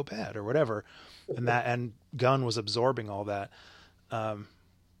could go bad or whatever. And Gunn was absorbing all that. I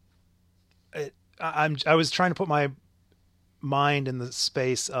was trying to put my mind in the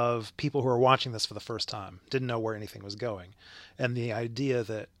space of people who are watching this for the first time, didn't know where anything was going. And the idea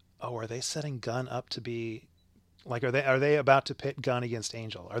that, are they setting Gunn up to be like, are they about to pit Gunn against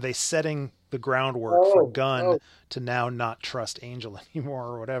Angel? Are they setting the groundwork for Gunn to now not trust Angel anymore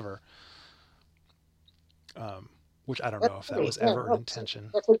or whatever? Which I don't know if that was ever an intention.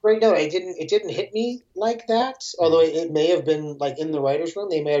 That's a great note. It didn't hit me like that. Although it may have been like in the writer's room,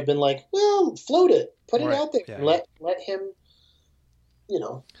 they may have been like, well, float it, put it out there, and let him,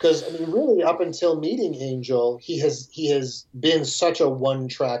 because really up until meeting Angel, he has been such a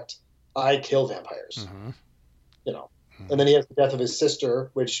one-tracked, I kill vampires, and then he has the death of his sister,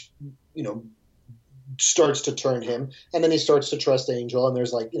 which starts to turn him, and then he starts to trust Angel, and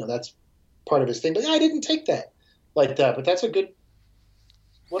there's like that's part of his thing. But I didn't take that like that. But that's a good.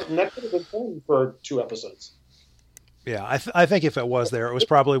 That could have been fun for 2 episodes. Yeah, I think if it was there, it was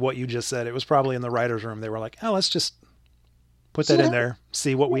probably what you just said. It was probably in the writer's room. They were like, let's just put that in there,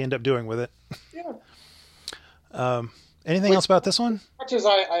 see what we end up doing with it. Yeah. Anything else about this one? Much as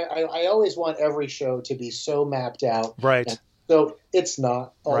I always want every show to be so mapped out. Right. So it's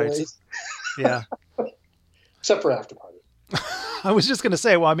not always. Right. Yeah. Except for After Party. I was just going to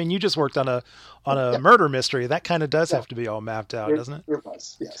say, you just worked on a murder mystery. That kind of does have to be all mapped out, doesn't it? It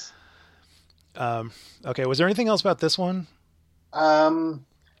was, yes. Okay. Was there anything else about this one?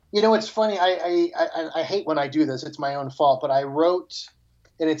 It's funny. I hate when I do this. It's my own fault, but I wrote,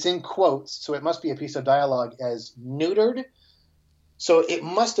 and it's in quotes, so it must be a piece of dialogue, as neutered. So it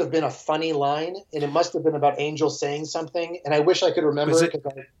must have been a funny line, and it must have been about Angel saying something, and I wish I could remember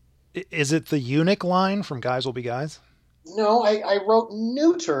it. Is it the eunuch line from Guys Will Be Guys? No, I wrote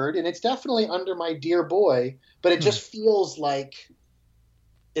neutered, and it's definitely under my dear boy, but it just feels like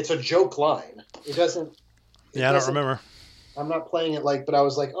it's a joke line. It doesn't. I don't remember. I'm not playing it but I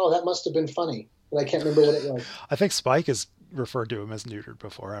was like, oh, that must have been funny. but I can't remember what it was. I think Spike has referred to him as neutered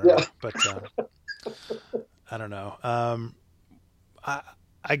before. I don't know, but I don't know.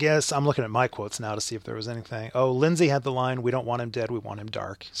 I guess I'm looking at my quotes now to see if there was anything. Oh, Lindsay had the line, "We don't want him dead, we want him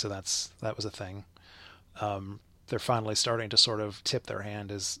dark." So that was a thing. They're finally starting to sort of tip their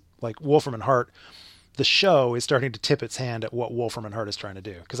hand as like Wolfram and Hart. The show is starting to tip its hand at what Wolfram and Hart is trying to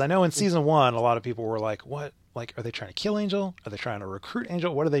do. Because I know in season 1, a lot of people were like, "What? Like, are they trying to kill Angel? Are they trying to recruit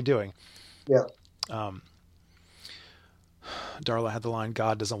Angel? What are they doing?" Yeah. Darla had the line,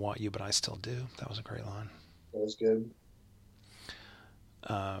 "God doesn't want you, but I still do." That was a great line. That was good.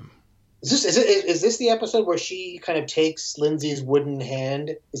 Is this the episode where she kind of takes Lindsay's wooden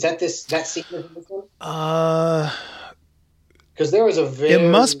hand? Is that that scene in this one? Because there was a very... It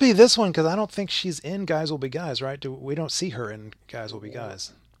must be this one, because I don't think she's in Guys Will Be Guys, right? We don't see her in Guys Will Be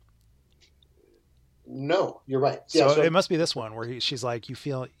Guys. No, you're right. So, yeah, so it must be this one where she's like, you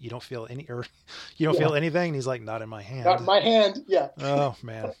don't feel anything, and he's like, "Not in my hand." Not in my hand. Yeah. Oh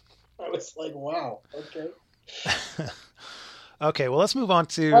man. I was like, wow. Okay. Okay, well, let's move on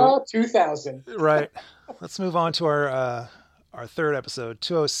to 2000. Right. Let's move on to our third episode,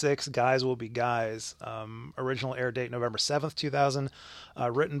 206, Guys Will Be Guys. Original air date November 7th, 2000.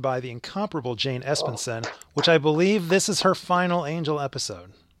 Written by the incomparable Jane Espenson, which I believe this is her final Angel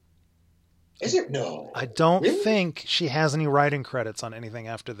episode. Is it? No. I don't really? think she has any writing credits on anything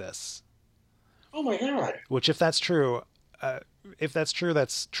after this. Oh my God. Which, if that's true,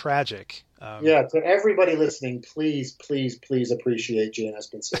 that's tragic. Yeah, to everybody listening, please appreciate Jane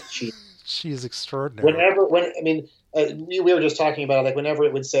Espenson. She's extraordinary. We were just talking about, like, whenever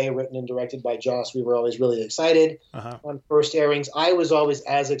it would say written and directed by Joss, we were always really excited. On first airings. I was always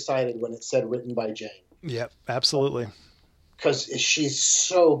as excited when it said written by Jane. Yep, absolutely. Because she's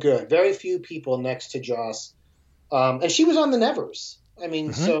so good. Very few people next to Joss. And she was on the Nevers. I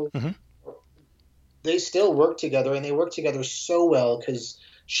mean, they still work together, and they work together so well because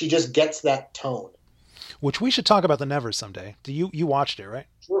she just gets that tone. Which we should talk about the Nevers someday. You watched it, right?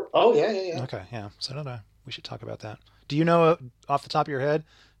 Sure. Oh, yeah. Okay, yeah. So did I. We should talk about that. Do you know, off the top of your head,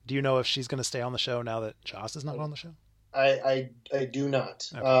 do you know if she's going to stay on the show now that Joss is not on the show? I do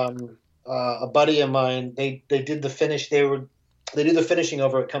not. Okay. A buddy of mine, they did the finish. They do the finishing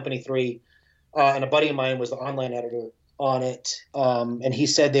over at Company 3, and a buddy of mine was the online editor on it, and he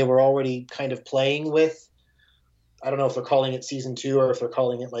said they were already kind of playing with, I don't know if they're calling it season 2 or if they're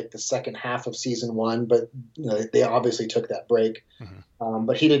calling it like the second half of season 1, but they obviously took that break.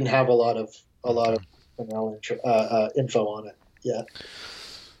 But he didn't have a lot of info on it yet.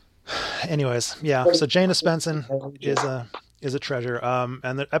 Anyways, yeah. So Jane Espenson is a treasure.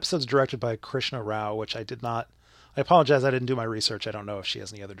 And the episode's directed by Krishna Rao, which I apologize, I didn't do my research. I don't know if she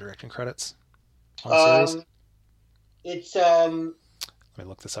has any other directing credits on the series. It's let me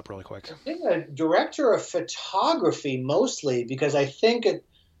look this up really quick. I think a director of photography mostly, because I think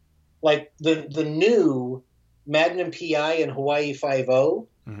like the new Magnum PI and Hawaii Five-0,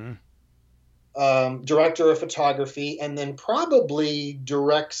 director of photography, and then probably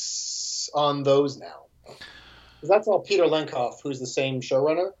directs on those now. That's all Peter Lenkoff, who's the same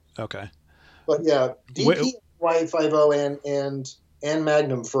showrunner. Okay. But yeah, DP, Hawaii Five-0, and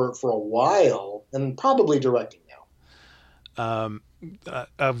Magnum for a while, and probably directing now.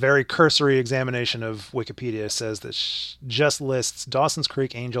 A very cursory examination of Wikipedia says that just lists Dawson's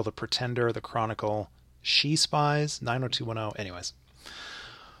Creek, Angel, The Pretender, The Chronicle, She Spies, 90210. Anyways.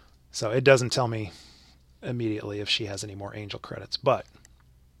 So it doesn't tell me immediately if she has any more Angel credits, but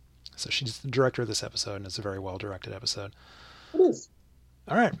so she's the director of this episode, and it's a very well directed episode. It is.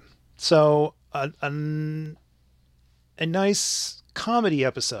 All right. So a nice comedy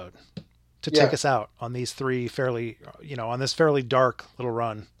episode to take us out on these three on this fairly dark little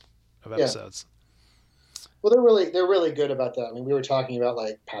run of episodes. Well, they're really good about that. I mean, we were talking about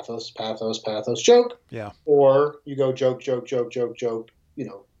like pathos, joke. Yeah. Or you go joke,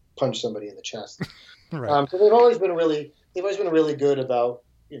 punch somebody in the chest. Right. So they've always been really good about,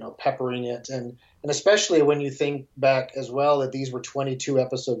 peppering it, and especially when you think back as well that these were 22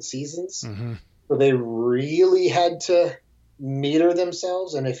 episode seasons. So they really had to meter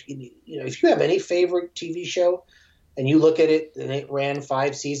themselves. And if you have any favorite TV show and you look at it and it ran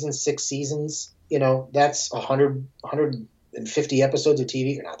 5 seasons, 6 seasons, that's 150 episodes of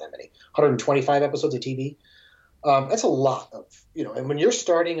TV, or not that many, 125 episodes of TV. That's a lot of, and when you're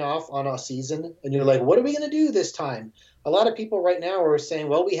starting off on a season and you're like, what are we going to do this time? A lot of people right now are saying,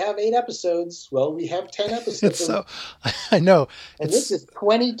 well, we have 8 episodes. Well, we have 10 episodes. I know. And this is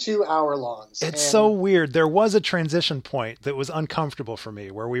 22-hour longs. It's so weird. There was a transition point that was uncomfortable for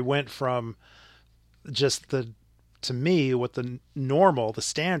me where we went from just to me, what the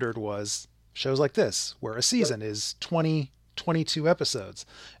standard was shows like this, where a season is 20, 22 episodes.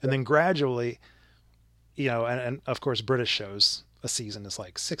 And then gradually, and of course, British shows, a season is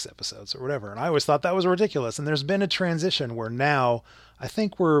like 6 episodes or whatever. And I always thought that was ridiculous. And there's been a transition where now I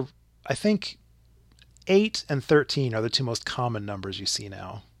think 8 and 13 are the 2 most common numbers you see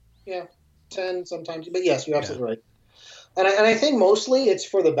now. Yeah, 10 sometimes, but yes, you're absolutely right. And I think mostly it's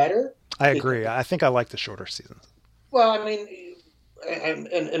for the better. I agree. I think I like the shorter seasons. Well, I mean, and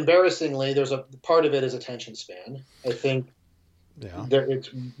embarrassingly, there's a part of it is attention span. I think it's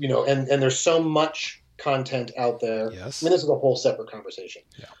and there's so much content out there. Yes. I mean, this is a whole separate conversation.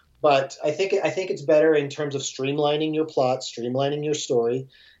 Yeah. But I think it's better in terms of streamlining your plot, streamlining your story,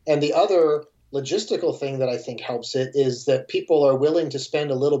 and the other logistical thing that I think helps it is that people are willing to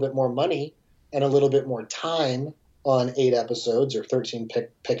spend a little bit more money and a little bit more time on 8 episodes or 13,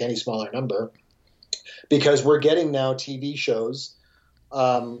 pick any smaller number, because we're getting now TV shows.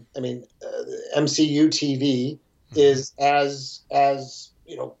 MCU TV is as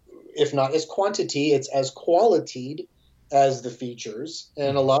if not as quantity, it's as qualitied as the features,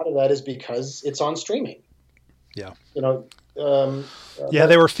 and a lot of that is because it's on streaming. Yeah.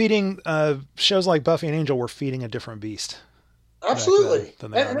 They were feeding shows like Buffy and Angel were feeding a different beast. Absolutely. Than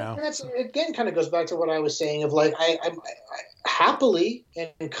they are now. And that's, again, kind of goes back to what I was saying of like, I'm happily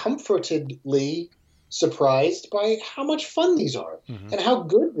and comfortedly surprised by how much fun these are and how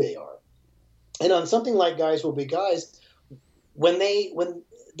good they are. And on something like Guys Will Be Guys, when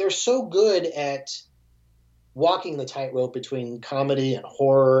they're so good at walking the tightrope between comedy and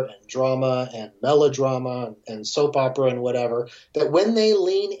horror and drama and melodrama and soap opera and whatever, that when they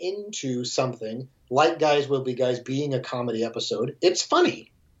lean into something like Guys Will Be Guys being a comedy episode, it's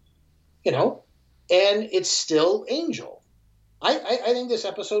funny, and it's still Angel. I think this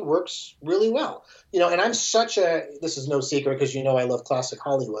episode works really well, and I'm this is no secret because I love classic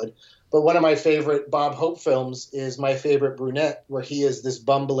Hollywood, but one of my favorite Bob Hope films is My Favorite Brunette, where he is this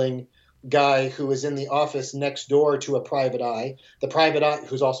bumbling guy who is in the office next door to a private eye. The private eye,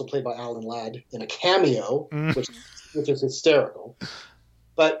 who's also played by Alan Ladd in a cameo, which is hysterical.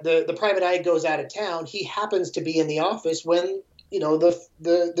 But the private eye goes out of town. He happens to be in the office when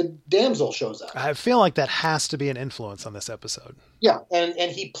the damsel shows up. I feel like that has to be an influence on this episode. Yeah,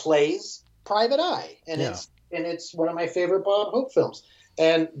 and he plays Private Eye, and it's one of my favorite Bob Hope films.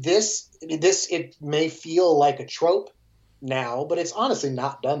 And this it may feel like a trope now, but it's honestly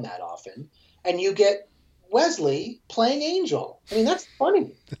not done that often. And you get Wesley playing Angel. I mean, that's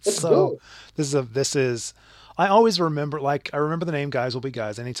funny. It's good. This is. I always remember, I remember the name Guys Will Be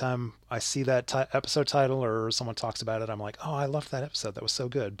Guys. Anytime I see that episode title or someone talks about it, I'm like, oh, I loved that episode. That was so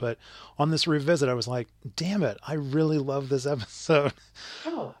good. But on this revisit, I was like, damn it, I really love this episode.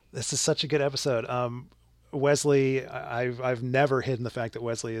 Oh. This is such a good episode. Wesley, I've never hidden the fact that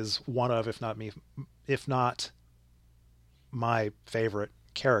Wesley is one of, if not my favorite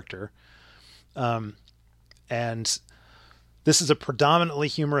character. And this is a predominantly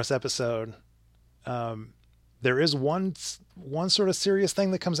humorous episode. There is one sort of serious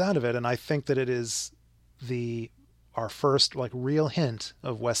thing that comes out of it, and I think that it is our first real hint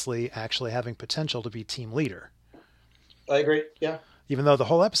of Wesley actually having potential to be team leader. I agree. Yeah. Even though the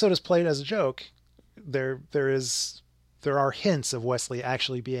whole episode is played as a joke, there are hints of Wesley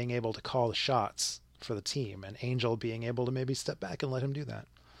actually being able to call the shots for the team, and Angel being able to maybe step back and let him do that.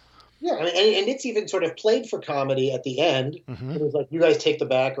 Yeah, and it's even sort of played for comedy at the end. It was like, you guys take the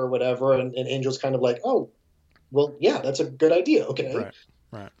back or whatever, and Angel's kind of like, oh, well, yeah, that's a good idea. Okay.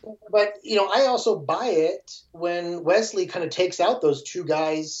 Right. But, I also buy it when Wesley kind of takes out those 2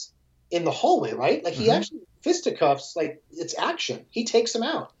 guys in the hallway, right? Like, he actually fisticuffs, it's action. He takes them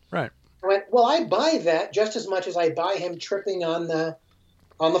out. Right. I went, well, I buy that just as much as I buy him tripping on the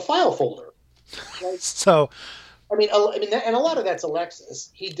file folder. So... I mean, and a lot of that's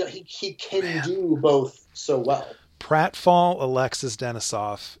Alexis. He can do both so well. Pratfall Alexis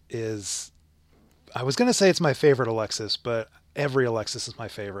Denisof is, I was going to say it's my favorite Alexis, but every Alexis is my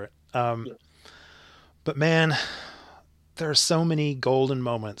favorite. But man, there are so many golden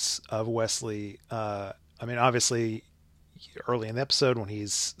moments of Wesley. Obviously early in the episode when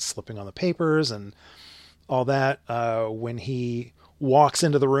he's slipping on the papers and all that, when he walks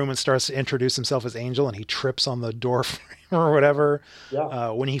into the room and starts to introduce himself as Angel and he trips on the door frame or whatever.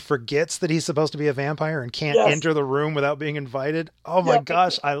 Yeah. When he forgets that he's supposed to be a vampire and can't enter the room without being invited. Oh my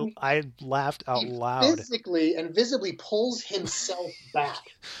gosh. I laughed out loud. Physically and visibly pulls himself back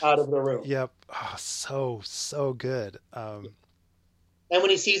out of the room. Yep. Oh, so good. And when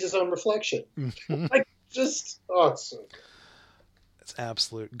he sees his own reflection, it's so good. It's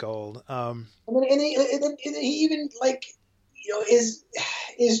absolute gold. And he even is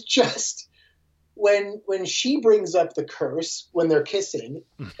just when she brings up the curse when they're kissing,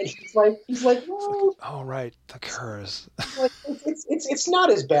 and he's like, well, oh right, the curse. like, it's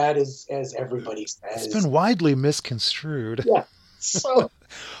not as bad as everybody says. It's been widely misconstrued. Yeah. So,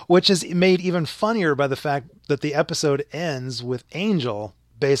 which is made even funnier by the fact that the episode ends with Angel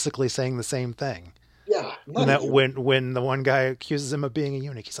basically saying the same thing. Yeah. And that when the one guy accuses him of being a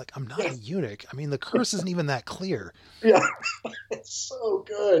eunuch, he's like, I'm not a eunuch. I mean, the curse isn't even that clear. Yeah. It's so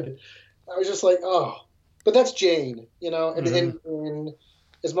good. I was just like, oh, but that's Jane, you know, and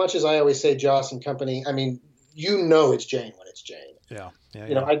as much as I always say Joss and company, I mean, you know, it's Jane when it's Jane. Yeah.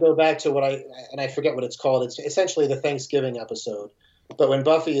 You know, I go back to I forget what it's called. It's essentially the Thanksgiving episode, but when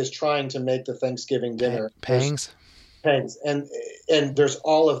Buffy is trying to make the Thanksgiving dinner, Pangs, and there's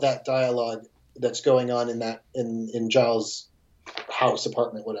all of that dialogue that's going on in Giles' house,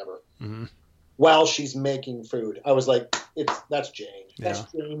 apartment, whatever. Mm-hmm. While she's making food, I was like, that's Jane. Yeah.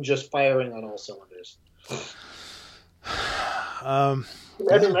 That's Jane just firing on all cylinders. I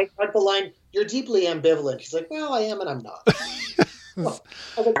mean, like the line, "You're deeply ambivalent." He's like, "Well, I am and I'm not." I was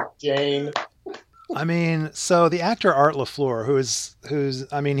like, Jane. I mean, so the actor Art LaFleur, who's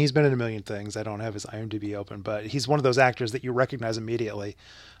I mean, he's been in a million things. I don't have his IMDb open, but he's one of those actors that you recognize immediately,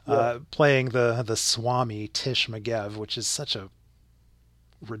 playing the Swami Tish McGev, which is such a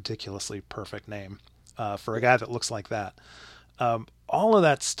ridiculously perfect name for a guy that looks like that. All of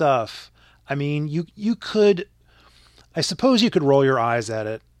that stuff. I mean, you could, I suppose you could roll your eyes at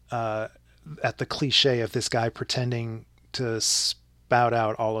it, at the cliche of this guy pretending to spout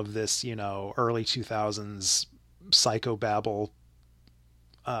out all of this, you know, early 2000s psychobabble,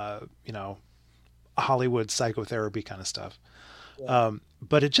 you know, Hollywood psychotherapy kind of stuff. Yeah.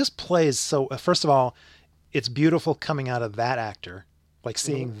 But it just plays so, first of all, it's beautiful coming out of that actor, like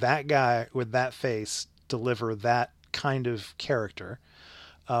seeing that guy with that face deliver that kind of character.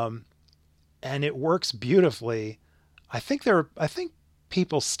 And it works beautifully. I think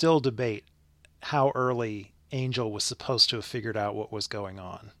people still debate how early Angel was supposed to have figured out what was going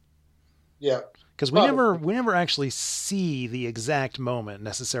on. Yeah. Because we never actually see the exact moment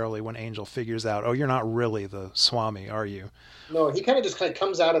necessarily when Angel figures out, oh, you're not really the Swami, are you? No, he kind of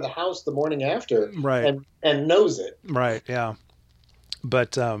comes out of the house the morning after, right, and knows it. Right. Yeah.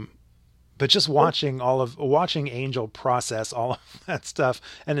 But just watching Angel process all of that stuff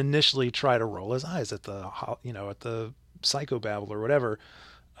and initially try to roll his eyes at the psychobabble or whatever.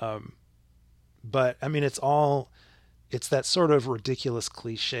 But I mean, it's that sort of ridiculous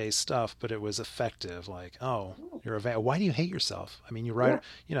cliche stuff, but it was effective. Like, oh, you're why do you hate yourself? I mean, you ride,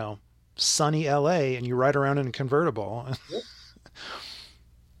 you know, sunny LA and you ride around in a convertible.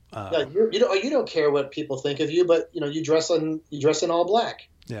 You don't care what people think of you, but you know, you dress in all black.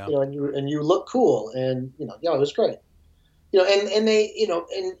 Yeah. You know, and you look cool, and you know, yeah, it was great. You know, and they, you know,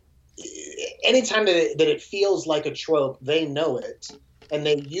 and anytime that it feels like a trope, they know it, and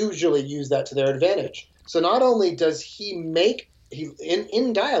they usually use that to their advantage. So not only does he make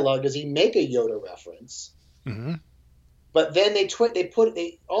in dialogue does he make a Yoda reference, but then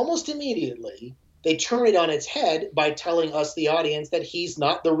they almost immediately they turn it on its head by telling us, the audience, that he's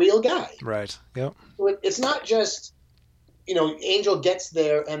not the real guy. Right. Yep. So it's not just, you know, Angel gets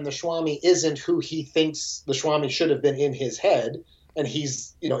there and the Swami isn't who he thinks the Swami should have been in his head, and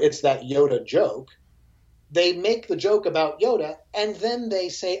he's, you know, it's that Yoda joke. They make the joke about Yoda, and then they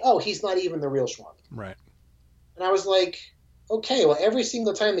say, oh, he's not even the real Swami. Right. And I was like, okay, well, every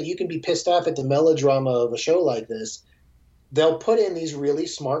single time that you can be pissed off at the melodrama of a show like this, they'll put in these really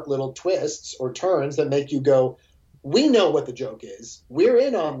smart little twists or turns that make you go, we know what the joke is. We're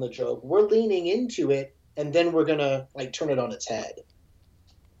in on the joke. We're leaning into it, and then we're going to like turn it on its head.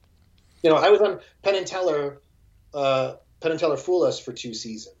 You know, I was on Penn and Teller Fool Us for 2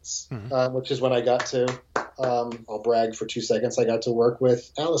 seasons, which is when I got to, I'll brag for 2 seconds, I got to work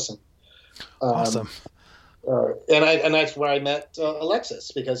with Allison. Awesome. And that's where I met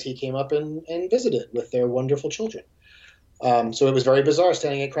Alexis, because he came up and visited with their wonderful children. So it was very bizarre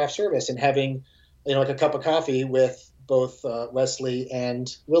standing at craft service and having, you know, like a cup of coffee with both Wesley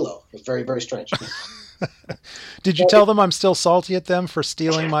and Willow. It was very, very strange. Did you tell them I'm still salty at them for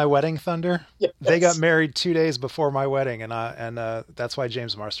stealing my wedding thunder? Yes. They got married 2 days before my wedding, and that's why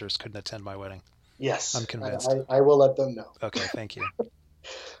James Marsters couldn't attend my wedding. Yes, I'm convinced. I will let them know. Okay, thank you.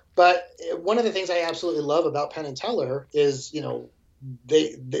 But one of the things I absolutely love about Penn and Teller is, you know,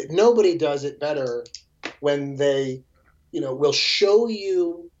 they nobody does it better when they, you know, will show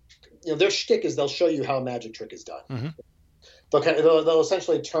you, you know, their shtick is they'll show you how a magic trick is done. They'll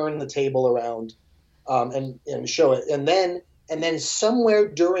essentially turn the table around and show it, and then somewhere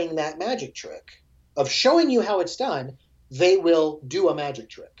during that magic trick of showing you how it's done, they will do a magic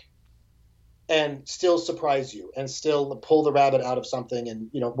trick. and still surprise you and still pull the rabbit out of something, and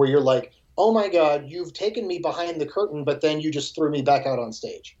where you're like, oh my god, you've taken me behind the curtain, but then you just threw me back out on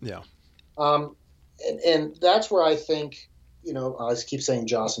stage. Yeah. And that's where I think, I keep saying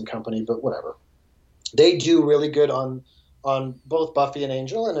Joss and Company, but whatever, they do really good on both Buffy and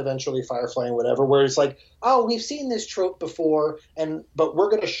Angel, and eventually Firefly and whatever, where it's like, oh, we've seen this trope before, but we're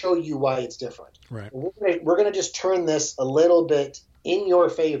going to show you why it's different. Right. We're going to just turn this a little bit in your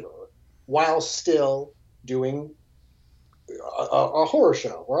favor while still doing a horror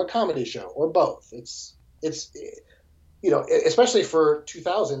show or a comedy show or both. It's especially for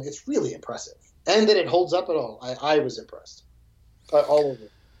 2000, it's really impressive. And that it holds up at all. I was impressed. All of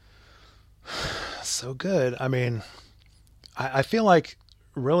it. So good. I mean, I feel like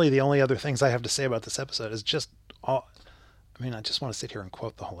really the only other things I have to say about this episode is just all. I mean, I just want to sit here and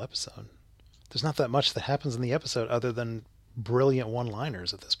quote the whole episode. There's not that much that happens in the episode other than brilliant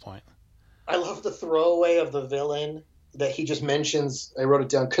one-liners at this point. I love the throwaway of the villain that he just mentions. I wrote it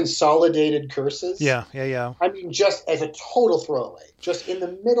down. Consolidated Curses. Yeah. I mean, just as a total throwaway, just in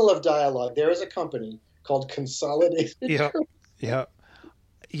the middle of dialogue, there is a company called Consolidated Curses. Yeah.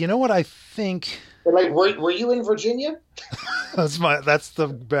 You know what I think? Like, were you in Virginia? That's the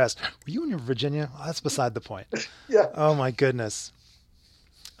best. Were you in Virginia? Oh, that's beside the point. Yeah. Oh my goodness.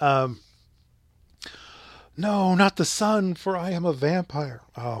 No, not the sun, for I am a vampire.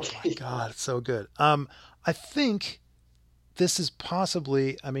 Oh my God, it's so good. I think this is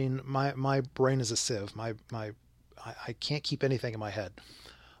possibly. I mean, my brain is a sieve. I can't keep anything in my head.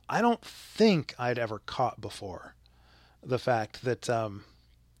 I don't think I'd ever caught before the fact that.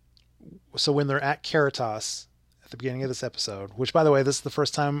 So when they're at Caritas at the beginning of this episode, which, by the way, this is the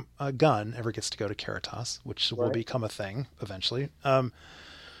first time Gunn ever gets to go to Caritas, which will become a thing eventually.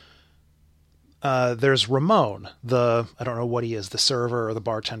 There's Ramon, I don't know what he is, the server or the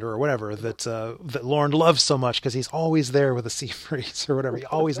bartender or whatever that Lorne loves so much because he's always there with a sea breeze or whatever. He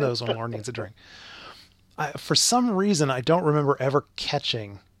always knows when Lorne needs a drink. For some reason, I don't remember ever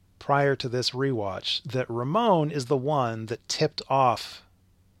catching prior to this rewatch that Ramon is the one that tipped off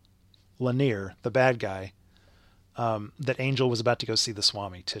Lanier, the bad guy, that Angel was about to go see the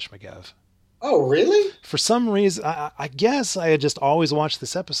Swami, Tish McGev. Oh, really? For some reason, I guess I had just always watched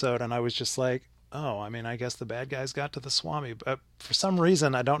this episode and I was just like, oh, I mean, I guess the bad guys got to the Swami. But for some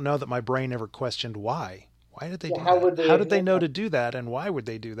reason, I don't know that my brain ever questioned why. Why did they do that? How did they know to do that, and why would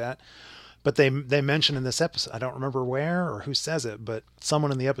they do that? But they mention in this episode, I don't remember where or who says it, but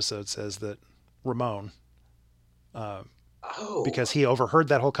someone in the episode says that Ramon, because he overheard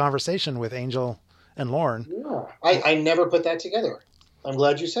that whole conversation with Angel and Lorne. Yeah, I never put that together. I'm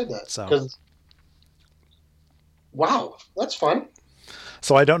glad you said that. So, wow, that's fun.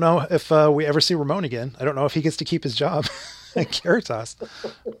 So I don't know if we ever see Ramon again. I don't know if he gets to keep his job at Caritas,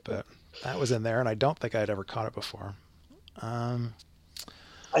 but that was in there, and I don't think I'd ever caught it before.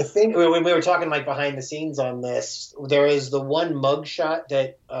 I think when we were talking like behind the scenes on this, there is the one mugshot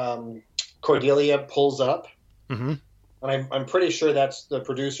that Cordelia pulls up, and I'm pretty sure that's the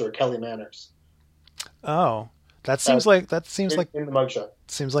producer, Kelly Manners. Oh, that seems like in the mugshot.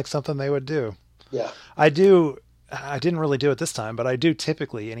 Seems like something they would do. Yeah, I didn't really do it this time, but I do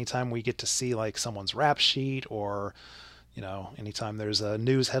typically anytime we get to see like someone's rap sheet or, anytime there's a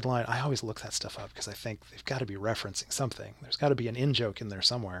news headline, I always look that stuff up because I think they've got to be referencing something. There's got to be an in-joke in there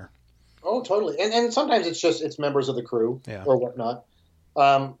somewhere. Oh, totally. And sometimes it's members of the crew or whatnot.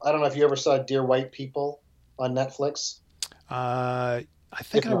 I don't know if you ever saw Dear White People on Netflix. I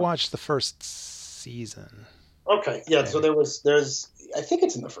think I watched the first season. Okay. Yeah. Maybe. So there's, I think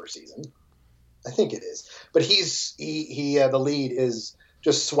it's in the first season. I think it is, but the lead is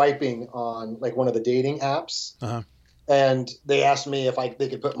just swiping on like one of the dating apps, and they asked me if they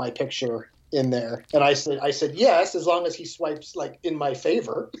could put my picture in there, and I said yes, as long as he swipes like in my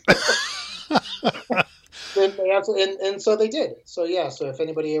favor. and so they did. So yeah, so if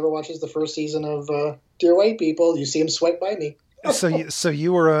anybody ever watches the first season of Dear White People, you see him swipe by me. so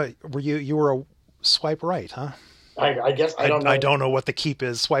you were a swipe right, huh? I guess I don't know. I don't know what the keep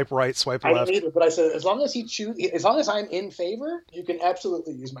is. Swipe right, swipe left. I don't either, but I said as long as I'm in favor, you can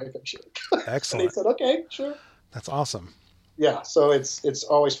absolutely use my picture. Excellent. And he said, okay, sure. That's awesome. Yeah, so it's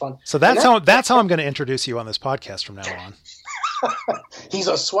always fun. So that's how I'm going to introduce you on this podcast from now on. He's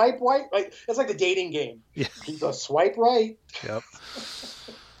a swipe right. Like it's like the dating game. Yeah. He's a swipe right. Yep.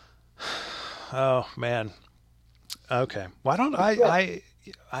 Oh man. Okay. Why don't I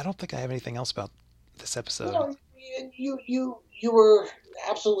don't think I have anything else about this episode. No, you were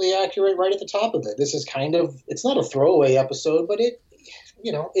absolutely accurate right at the top of it. This is it's not a throwaway episode, but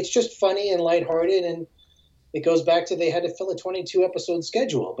it's just funny and lighthearted, and it goes back to they had to fill a 22 episode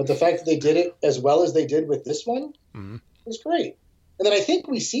schedule. But the fact that they did it as well as they did with this one was great. And then I think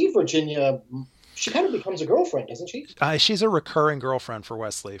we see Virginia, she kind of becomes a girlfriend, doesn't she? She's a recurring girlfriend for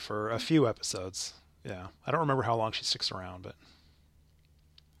Wesley for a few episodes. Yeah. I don't remember how long she sticks around, but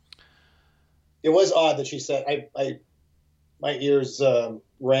it was odd that she said, my ears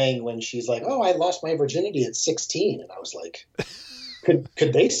rang when she's like, "Oh, I lost my virginity at 16." And I was like, could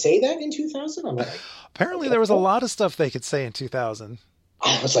they say that in 2000? I'm like, apparently there was a lot of stuff they could say in 2000.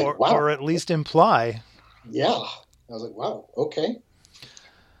 I was like, wow. Or at least imply. Yeah. I was like, wow, okay.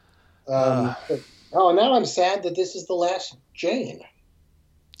 Now I'm sad that this is the last Jane.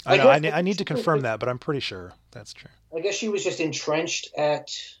 I know. I need to confirm that, but I'm pretty sure that's true. I guess she was just entrenched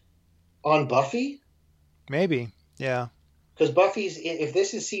on Buffy. Maybe, yeah. Because Buffy's, if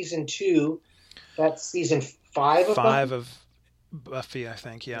this is season 2, that's season 5 of Buffy? Of Buffy, I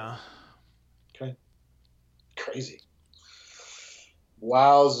think, yeah. Okay. Crazy.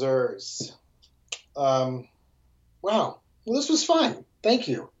 Wowzers. Wow. Well, this was fun. Thank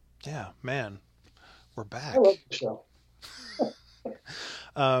you. Yeah, man. We're back. I love the show.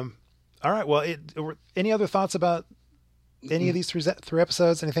 All right. Well, any other thoughts about any of these three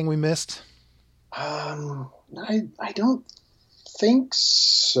episodes? Anything we missed? I don't think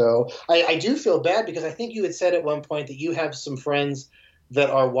so. I do feel bad because I think you had said at one point that you have some friends that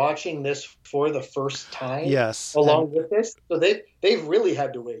are watching this for the first time. Yes. Along with this. So they've really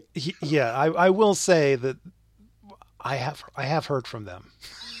had to wait. Yeah. I will say that I have heard from them.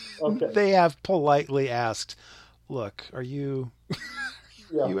 Okay. They have politely asked, "Look, are you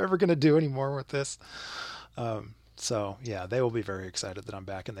you ever going to do any more with this?" So yeah, they will be very excited that I'm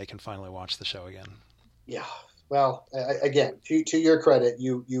back and they can finally watch the show again. Yeah. Well, again, to your credit,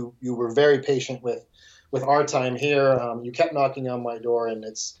 you were very patient with our time here. You kept knocking on my door, and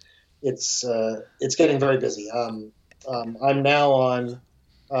it's getting very busy. I'm now on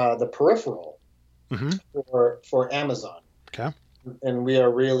the peripheral for Amazon. Okay. And we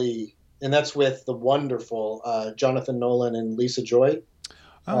are really, and that's with the wonderful Jonathan Nolan and Lisa Joy.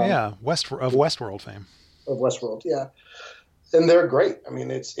 Oh yeah, Westworld fame. Of Westworld, yeah. And they're great. I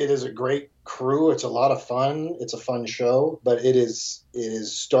mean, it is a great crew. It's a lot of fun. It's a fun show, but it is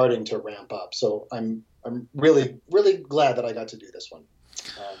starting to ramp up. So I'm really, really glad that I got to do this one.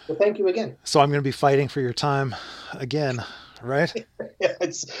 So thank you again. So I'm going to be fighting for your time again, right?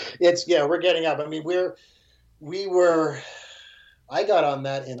 Yeah, we're getting up. I mean, I got on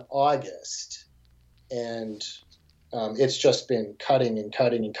that in August, and it's just been cutting and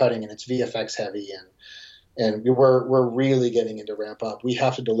cutting and cutting, and it's VFX heavy, and we're really getting into ramp up. We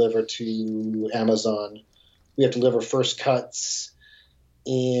have to deliver to Amazon. We have to deliver first cuts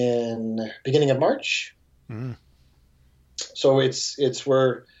in beginning of March. Mm. So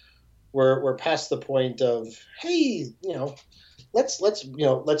we're past the point of, hey, let's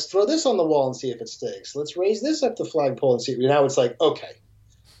throw this on the wall and see if it sticks. Let's raise this up the flagpole and see. Now it's like, okay,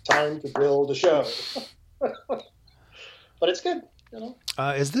 time to build a show. But it's good,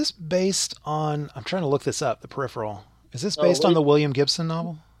 Is this based on? I'm trying to look this up. The Peripheral. Is this based on the William Gibson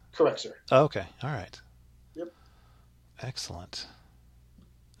novel? Correct, sir. Oh, okay. All right. Yep. Excellent.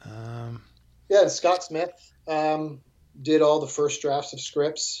 Yeah, and Scott Smith did all the first drafts of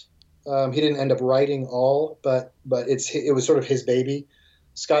scripts. He didn't end up writing all, but it was sort of his baby.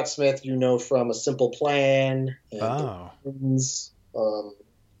 Scott Smith, from A Simple Plan. And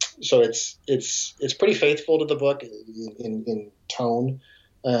so it's pretty faithful to the book in tone.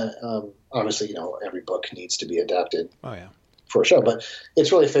 Obviously, every book needs to be adapted. Oh yeah. For a show, but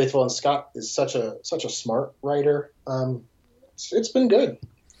it's really faithful. And Scott is such a smart writer. It's been good.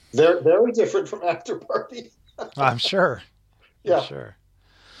 They're very different from After Party. I'm sure. Yeah. I'm sure.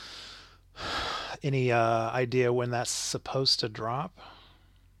 Any idea when that's supposed to drop?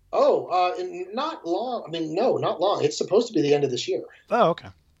 Oh, not long. I mean, no, not long. It's supposed to be the end of this year. Oh, okay.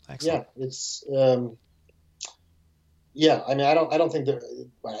 Excellent. Yeah, it's. Yeah, I mean, I don't think there.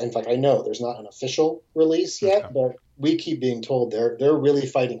 In fact, I know there's not an official release yet, Okay. but we keep being told they're really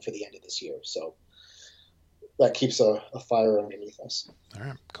fighting for the end of this year. So that keeps a fire underneath us. All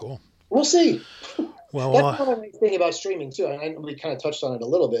right. Cool. We'll see. Well, that's another nice thing about streaming too. And we kind of touched on it a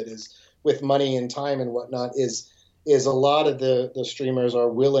little bit. Is with money and time and whatnot. Is a lot of the streamers are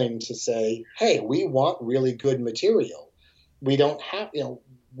willing to say, hey, we want really good material. We don't have,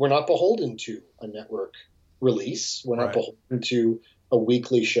 we're not beholden to a network release. We're not Right. beholden to a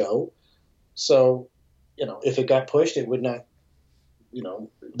weekly show. So, if it got pushed, it would not,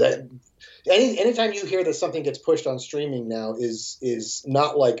 that anytime you hear that something gets pushed on streaming now is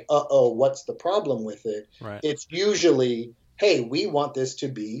not like, what's the problem with it? Right. It's usually, hey, we want this to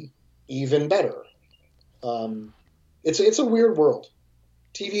be even better. It's a weird world.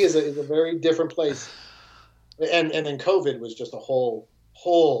 TV is a very different place, and then COVID was just a whole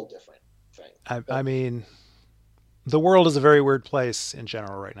different thing. I mean, the world is a very weird place in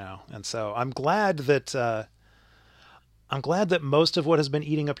general right now, and so I'm glad that most of what has been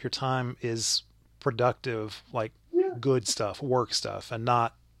eating up your time is productive, like good stuff, work stuff, and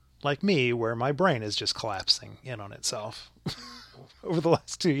not like me, where my brain is just collapsing in on itself over the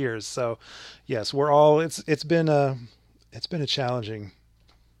last 2 years. So, yes, we're all. It's been a challenging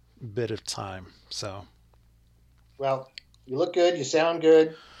bit of time. So, well, you look good, you sound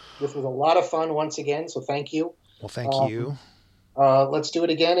good. This was a lot of fun once again. So thank you. Well, thank you. Let's do it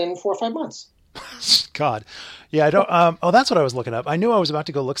again in 4 or 5 months. God. Yeah, I don't, that's what I was looking up. I knew I was about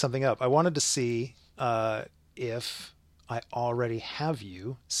to go look something up. I wanted to see, if I already have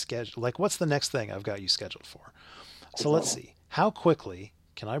you scheduled. Like, what's the next thing I've got you scheduled for? So let's see. How quickly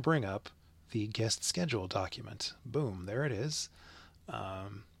can I bring up the guest schedule document? Boom. There it is.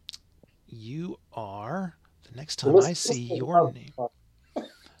 You are, the next time I see your name.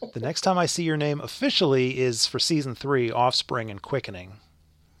 The next time I see your name officially is for season 3, Offspring and Quickening.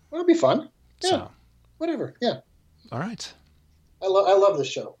 That'll be fun. Yeah. So, whatever. Yeah. All right. I love this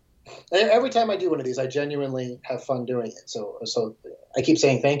show. Every time I do one of these, I genuinely have fun doing it. So I keep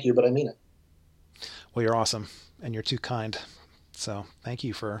saying thank you, but I mean it. Well, you're awesome, and you're too kind. So thank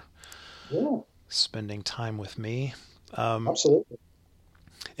you for spending time with me. Absolutely.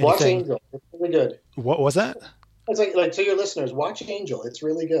 Watch Angel. It's really good. What was that? It's like to your listeners, watch Angel. It's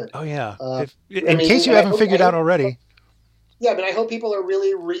really good. Oh yeah. In case you haven't figured out already. Yeah, but I hope people are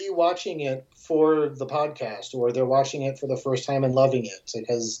really re-watching it for the podcast, or they're watching it for the first time and loving it,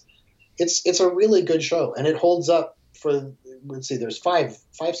 because it's a really good show, and it holds up for, let's see, there's five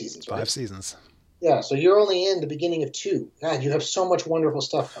seasons, right? 5 seasons. Yeah, so you're only in the beginning of 2. God, you have so much wonderful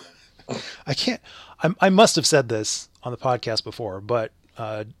stuff coming. I must have said this on the podcast before, but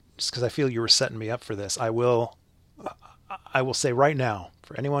just because I feel you were setting me up for this, I will say right now,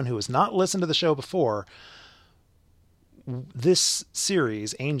 for anyone who has not listened to the show before, this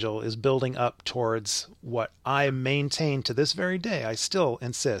series, Angel, is building up towards what I maintain to this very day, I still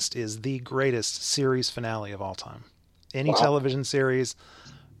insist, is the greatest series finale of all time. Any television series,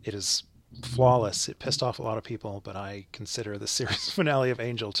 it is flawless. It pissed off a lot of people, but I consider the series finale of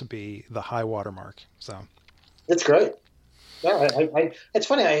Angel to be the high watermark. So it's great. Yeah, it's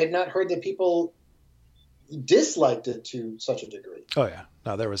funny. I had not heard that people disliked it to such a degree. Oh yeah,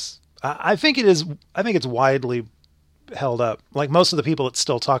 no, there was. I think it's widely held up. Like, most of the people that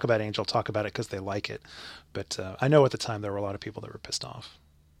still talk about Angel talk about it because they like it. But I know at the time there were a lot of people that were pissed off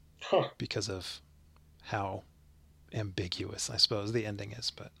because of how ambiguous, I suppose, the ending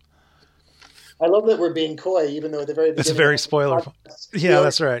is. But I love that we're being coy, even though at the very beginning. It's a very spoiler. Yeah,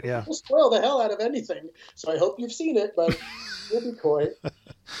 that's right. Yeah. We'll spoil the hell out of anything. So I hope you've seen it, but we'll be coy.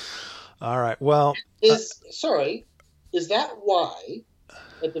 All right. Well, is that why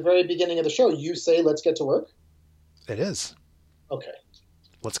at the very beginning of the show you say, "Let's get to work"? It is. Okay.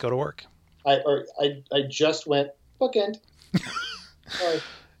 Let's go to work. I just went bookend. Sorry.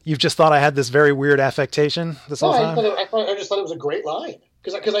 You've just thought I had this very weird affectation this whole time? I just thought it was a great line.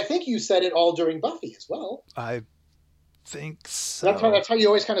 Because I think you said it all during Buffy as well. I think so. That's how you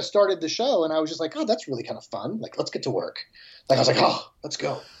always kind of started the show, and I was just like, oh, that's really kind of fun. Like, let's get to work. Like, I was like, oh, let's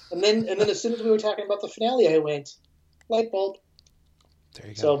go. And then as soon as we were talking about the finale, I went, light bulb. There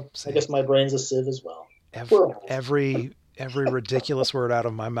you go. So see? I guess my brain's a sieve as well. Every ridiculous word out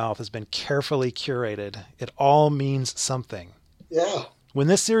of my mouth has been carefully curated. It all means something. Yeah. When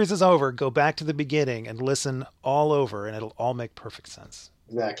this series is over, go back to the beginning and listen all over, and it'll all make perfect sense.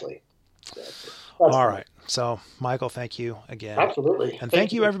 Exactly. All right. So, Michael, thank you again. Absolutely. And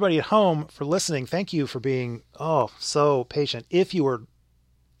thank you, everybody at home, for listening. Thank you for being, so patient. If you are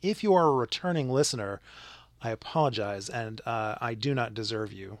a returning listener, I apologize, and I do not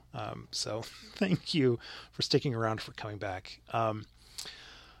deserve you. So thank you for sticking around, for coming back.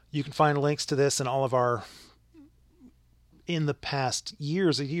 You can find links to this and all of our in the past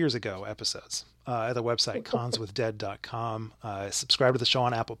years ago episodes at the website conswithdead.com. Subscribe to the show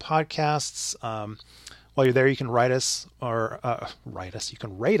on Apple Podcasts. While you're there, you can write us or you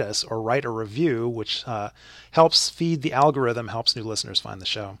can rate us or write a review, which helps feed the algorithm, helps new listeners find the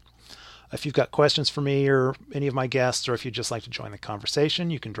show. If you've got questions for me or any of my guests, or if you'd just like to join the conversation,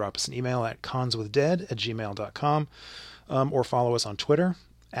 you can drop us an email at conswithdead@gmail.com, or follow us on Twitter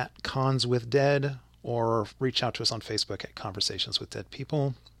at conswithdead, or reach out to us on Facebook at Conversations with Dead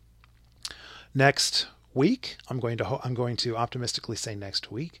People. Next week, I'm going to optimistically say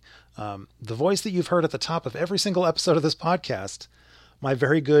next week, the voice that you've heard at the top of every single episode of this podcast, my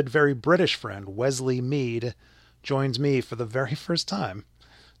very good, very British friend, Wesley Mead, joins me for the very first time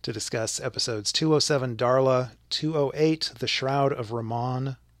to discuss episodes 207, Darla, 208, The Shroud of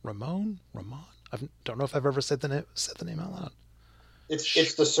Ramon. Ramon? I don't know if I've ever said the name out loud.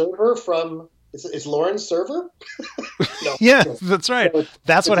 It's the server from... It's Lauren's server? No. Yeah, that's right. No,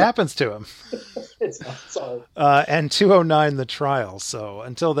 that's what happens to him. It's not, sorry. And 209, The Trial. So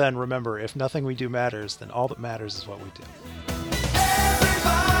until then, remember, if nothing we do matters, then all that matters is what we do.